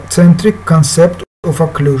nitrocentric concept of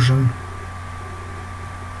occlusion.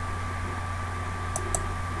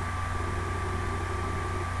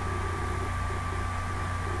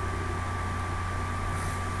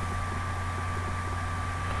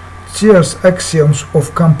 Here's axioms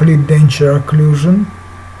of complete denture occlusion.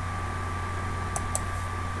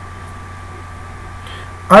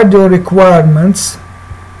 Ideal requirements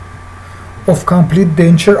of complete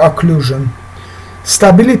denture occlusion.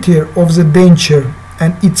 Stability of the denture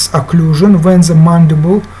and its occlusion when the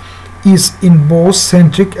mandible is in both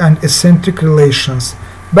centric and eccentric relations.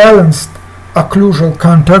 Balanced occlusal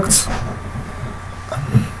contacts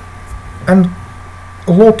and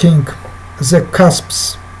locking the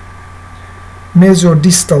cusps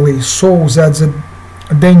mesodistally so that the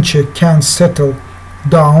denture can settle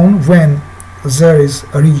down when there is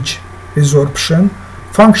ridge resorption.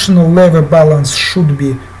 Functional lever balance should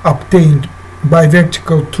be obtained by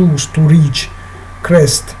vertical tools to reach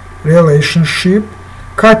crest relationship.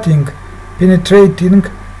 Cutting, penetrating,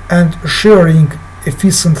 and shearing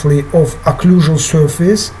efficiently of occlusal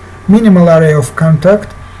surface. Minimal area of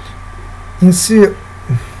contact.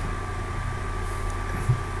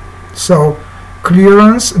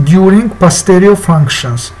 Clearance during posterior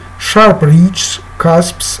functions. Sharp ridges,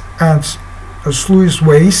 cusps, and sluice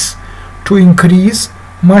ways to increase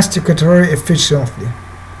masticatory efficiency.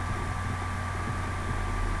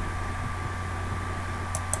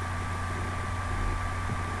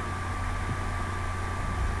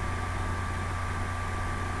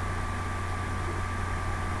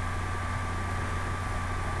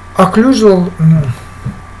 Occlusal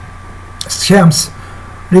schemes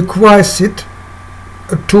requires it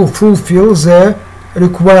to fulfill the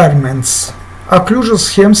requirements. Occlusal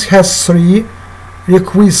schemes has three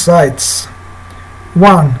requisites: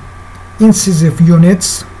 1. Incisive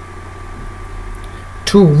units,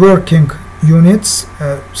 2. Working units,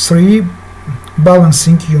 3.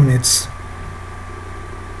 Balancing units.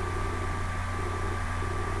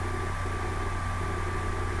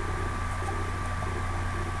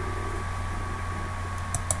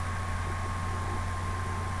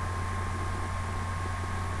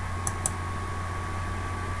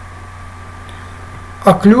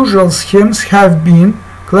 Occlusal schemes have been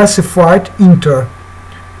classified into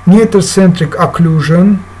nitrocentric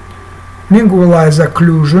occlusion, lingualized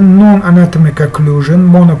occlusion, non-anatomic occlusion,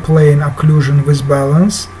 monoplane occlusion with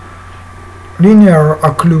balance, linear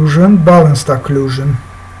occlusion, balanced occlusion.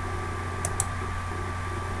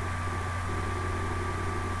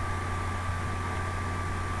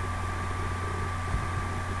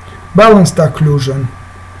 Balanced occlusion.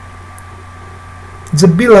 The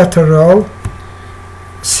bilateral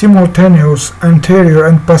simultaneous anterior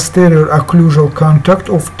and posterior occlusal contact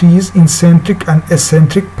of teeth in centric and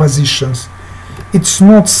eccentric positions. It's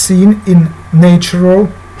not seen in natural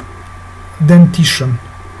dentition.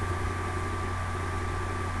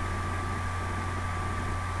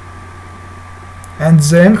 And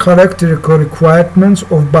then characteristical requirements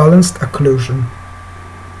of balanced occlusion.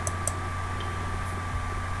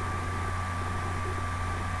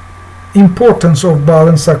 Importance of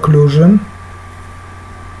balanced occlusion.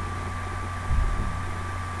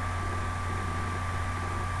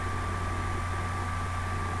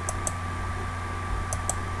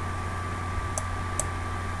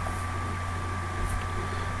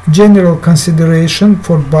 General consideration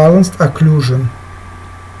for balanced occlusion.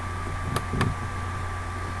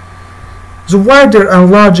 The wider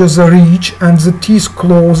and larger the ridge and the teeth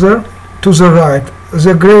closer to the right,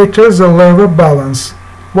 the greater the lever balance.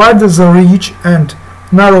 Wider the ridge and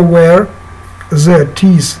narrower the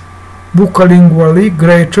teeth buccolingually,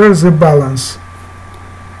 greater the balance.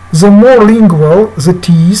 The more lingual the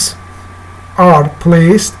teeth are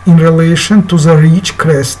placed in relation to the ridge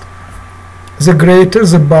crest, the greater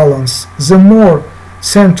the balance. The more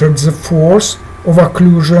centered the force of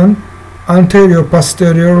occlusion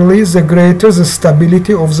anterior-posteriorly, the greater the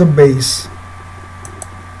stability of the base.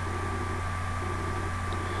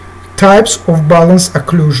 Types of balanced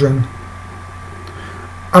occlusion.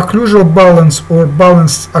 Occlusal balance or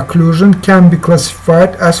balanced occlusion can be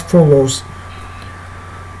classified as follows: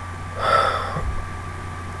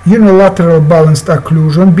 unilateral balanced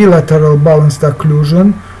occlusion, bilateral balanced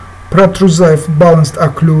occlusion, protrusive balanced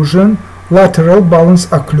occlusion, lateral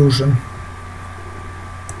balanced occlusion.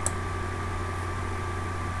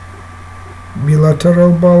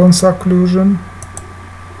 Bilateral balanced occlusion,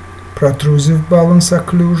 protrusive balanced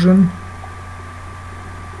occlusion,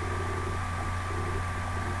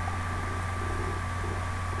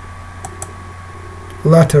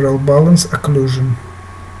 lateral balanced occlusion.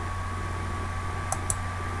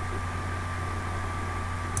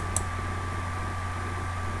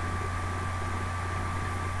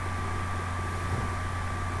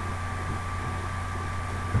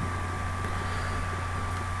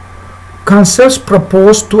 Concepts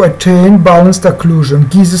proposed to attain balanced occlusion.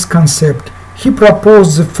 Giz's concept. He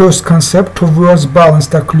proposed the first concept towards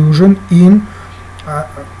balanced occlusion in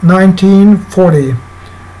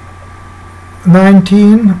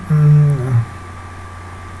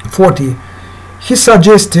 1940. He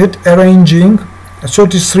suggested arranging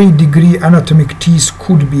 33-degree anatomic teeth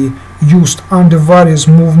could be used under various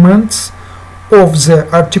movements of the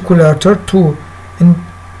articulator to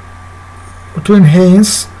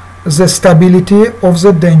enhance the stability of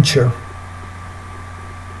the denture.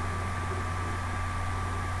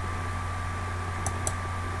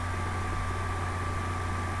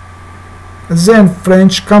 Then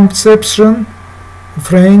French concept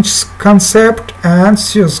and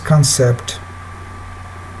Swiss concept.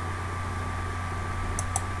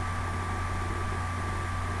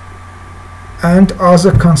 And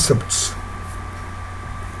other concepts.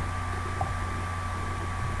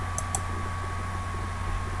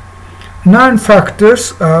 Nine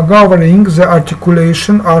factors governing the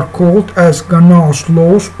articulation are called as Ganau's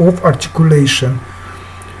laws of articulation: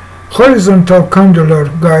 horizontal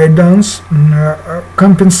condylar guidance,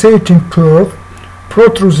 compensating curve,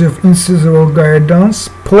 protrusive incisional guidance,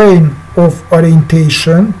 plane of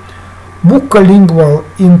orientation, buccolingual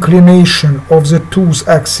inclination of the tooth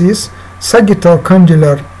axis, sagittal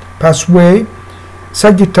condylar pathway,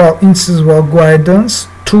 sagittal incisional guidance,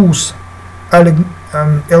 tooth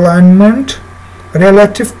alignment,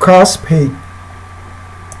 relative cusp height.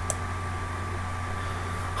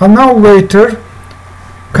 Now later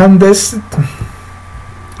condensed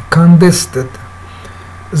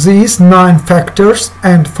these 9 factors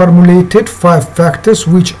and formulated 5 factors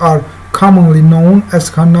which are commonly known as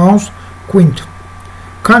Ganau's quint: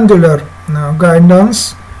 condylar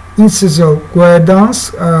guidance, incisional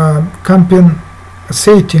guidance,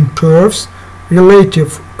 compensating curves,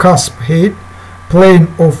 relative cusp height, plane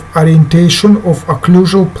of orientation of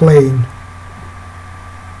occlusal plane.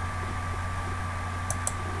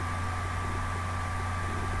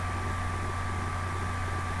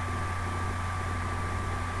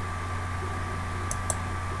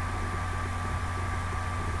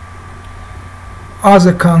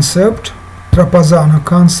 Other concept, Trapazzano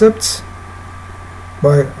concepts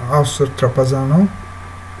by author Trapazzano,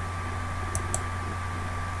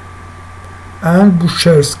 and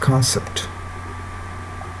Boucher's concept.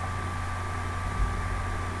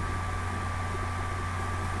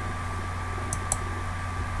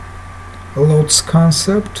 Lot's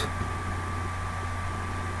concept,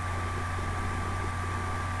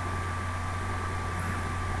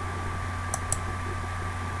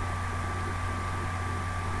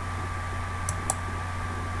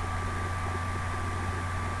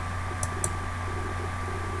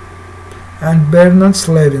 and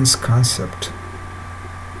Bernard-Levin's concept.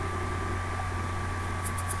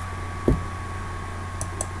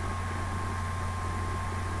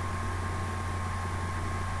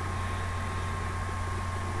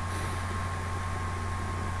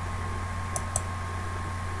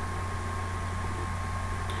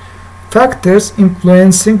 Factors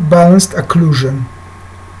influencing balanced occlusion: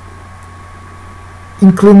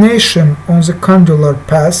 inclination on the condylar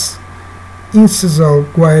path, incisal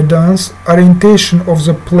guidance, orientation of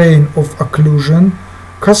the plane of occlusion,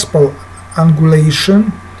 cuspal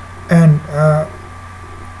angulation, and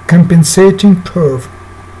compensating curve.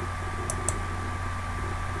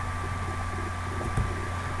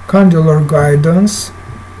 Condylar guidance,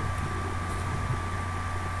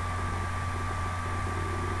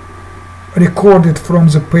 recorded from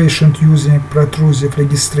the patient using protrusive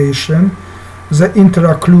registration. The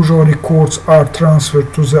interocclusal records are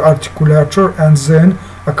transferred to the articulator and then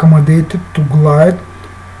accommodated to glide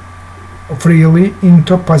freely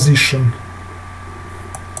into position.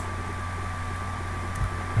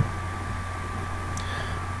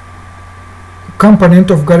 Component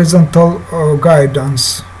of horizontal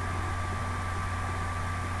guidance: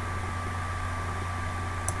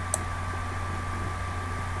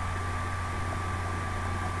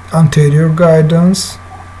 anterior guidance,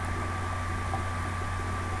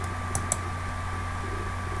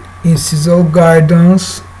 incisal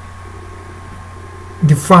guidance,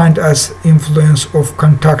 defined as influence of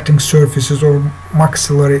contacting surfaces of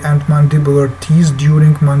maxillary and mandibular teeth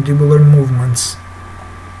during mandibular movements.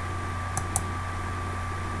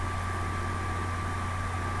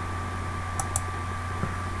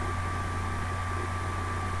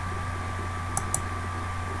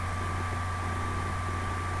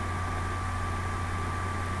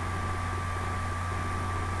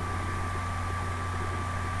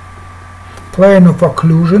 Plane of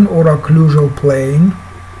occlusion or occlusal plane,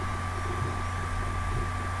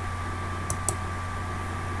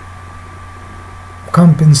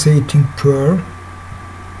 compensating curve,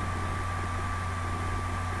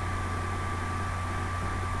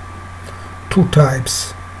 two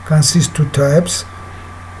types,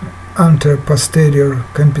 anterior-posterior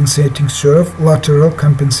compensating curve, lateral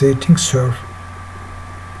compensating curve.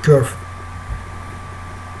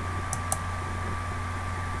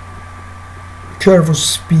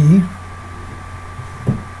 Curvus P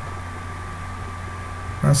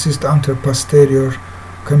consists anterior-posterior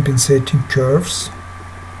compensating curves.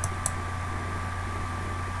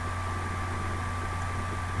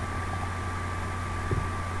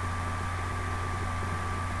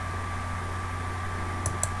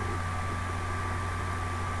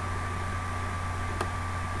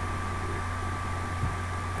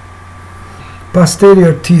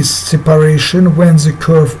 Posterior teeth separation when the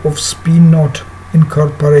curve of P not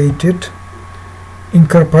incorporated.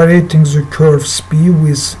 Incorporating the curve P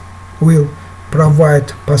will provide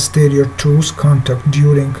posterior tooth contact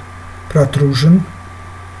during protrusion.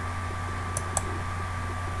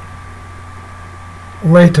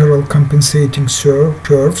 Lateral compensating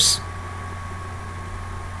curves.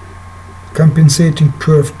 Compensating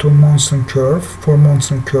curve to Monson curve for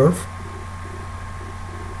Monson curve.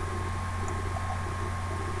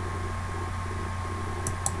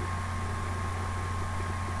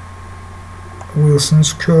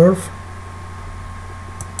 Wilson's curve,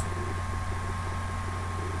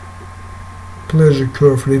 pleasure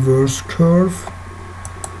curve, reverse curve,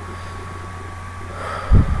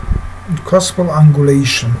 and cuspal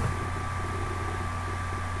angulation.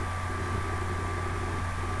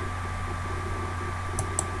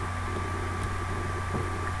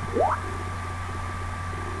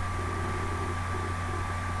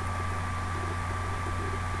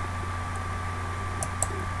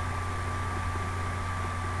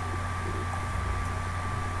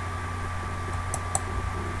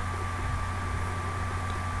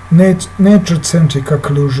 Nature-centric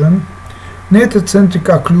occlusion. Nature-centric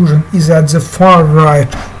occlusion is at the far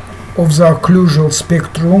right of the occlusal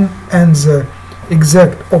spectrum and the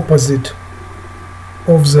exact opposite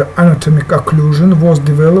of the anatomic occlusion was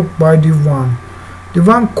developed by Divan.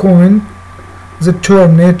 Divan coined the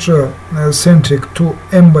term nature-centric to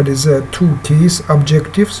embody the two case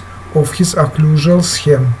objectives of his occlusal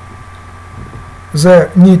scheme: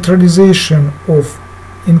 the neutralization of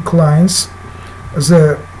inclines,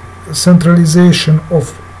 the centralization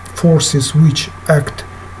of forces which act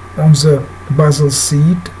on the basal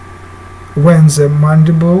seat when the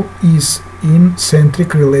mandible is in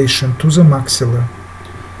centric relation to the maxilla.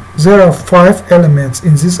 There are 5 elements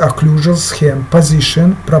in this occlusal scheme: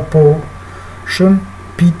 position, proportion,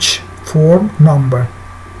 pitch, form, number.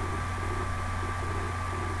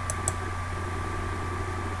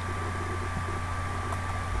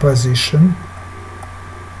 position,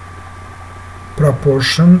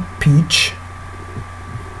 proportion, pitch,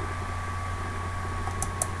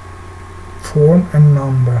 form and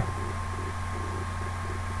number.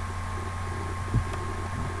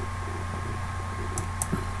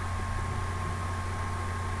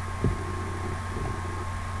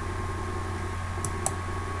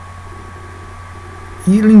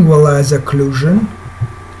 Lingualized occlusion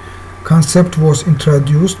concept was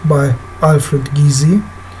introduced by Alfred Giese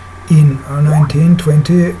in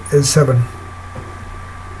 1927.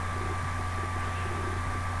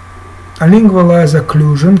 A lingualized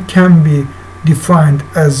occlusion can be defined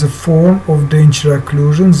as a form of denture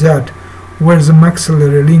occlusion that where the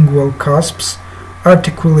maxillary lingual cusps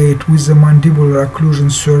articulate with the mandibular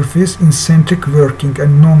occlusion surface in centric working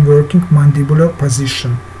and non-working mandibular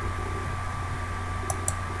position.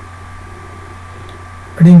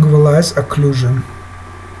 Lingualized occlusion.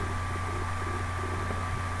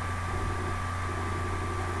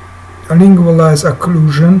 A lingualized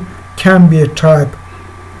occlusion can be a type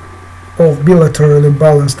of bilaterally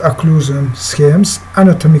balanced occlusion schemes.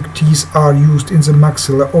 Anatomic teeth are used in the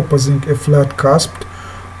maxilla opposing a flat cusped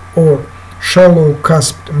or shallow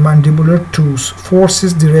cusped mandibular tooth.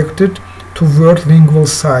 Forces directed toward lingual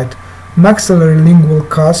site. Maxillary lingual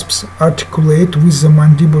cusps articulate with the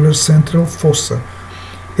mandibular central fossa.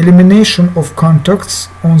 Elimination of contacts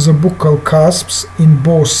on the buccal cusps in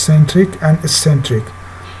both centric and eccentric.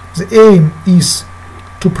 The aim is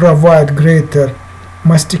to provide greater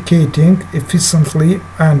masticating efficiently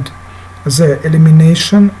and the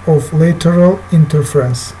elimination of lateral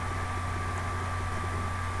interference.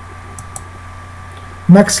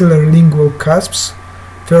 Maxillary lingual cusps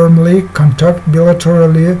firmly contact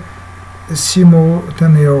bilaterally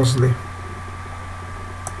simultaneously.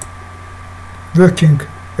 Working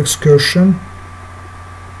excursion,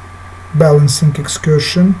 balancing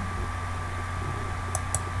excursion,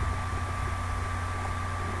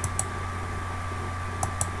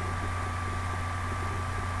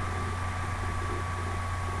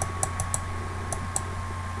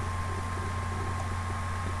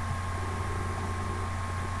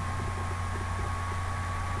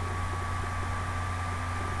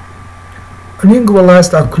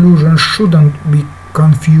 lingualized occlusion shouldn't be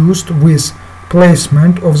confused with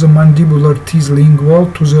placement of the mandibular teeth lingual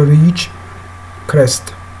to the ridge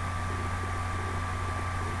crest.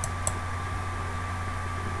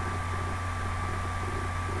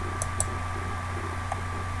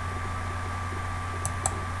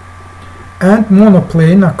 And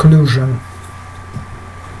monoplane occlusion.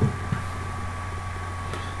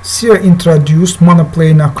 Sear introduced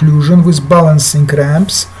monoplane occlusion with balancing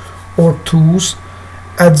ramps or tools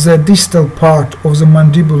at the distal part of the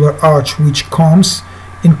mandibular arch which comes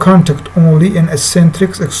in contact only in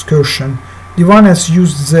eccentric excursion. Divanes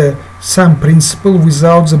used the same principle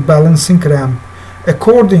without the balancing ramp.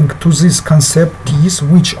 According to this concept, teeth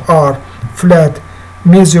which are flat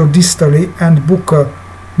mesiodistally and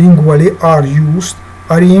buccolingually are used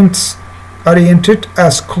oriented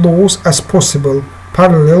as close as possible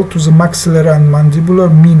parallel to the maxillary and mandibular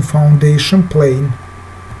mean foundation plane.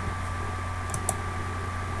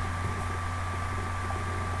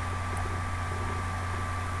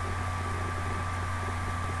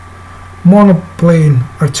 Monoplane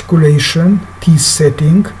articulation, teeth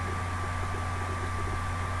setting.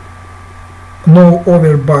 No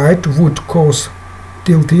overbite would cause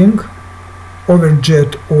tilting.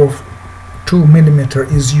 Overjet of 2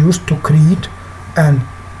 mm is used to create an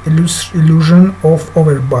illusion of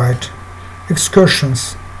overbite.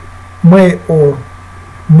 Excursions may or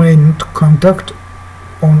may not contact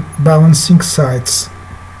on balancing sides.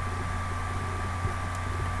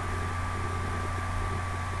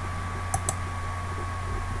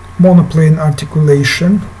 Monoplane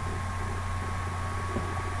articulation,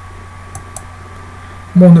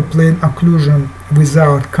 monoplane occlusion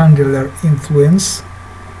without condylar influence,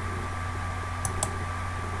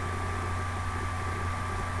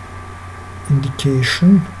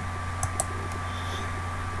 indication,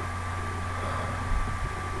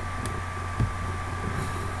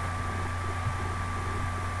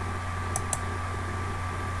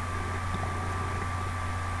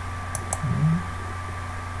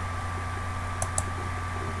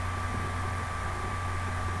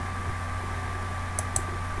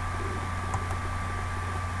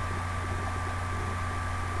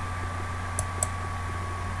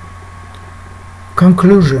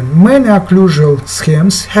 conclusion. Many occlusal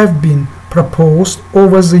schemes have been proposed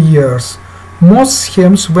over the years. Most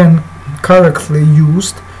schemes, when correctly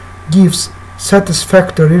used, gives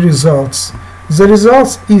satisfactory results. The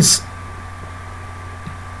result is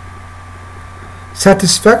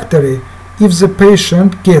satisfactory if the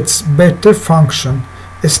patient gets better function,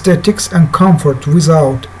 aesthetics and comfort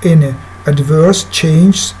without any adverse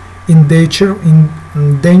changes in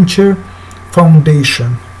denture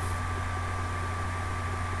foundation.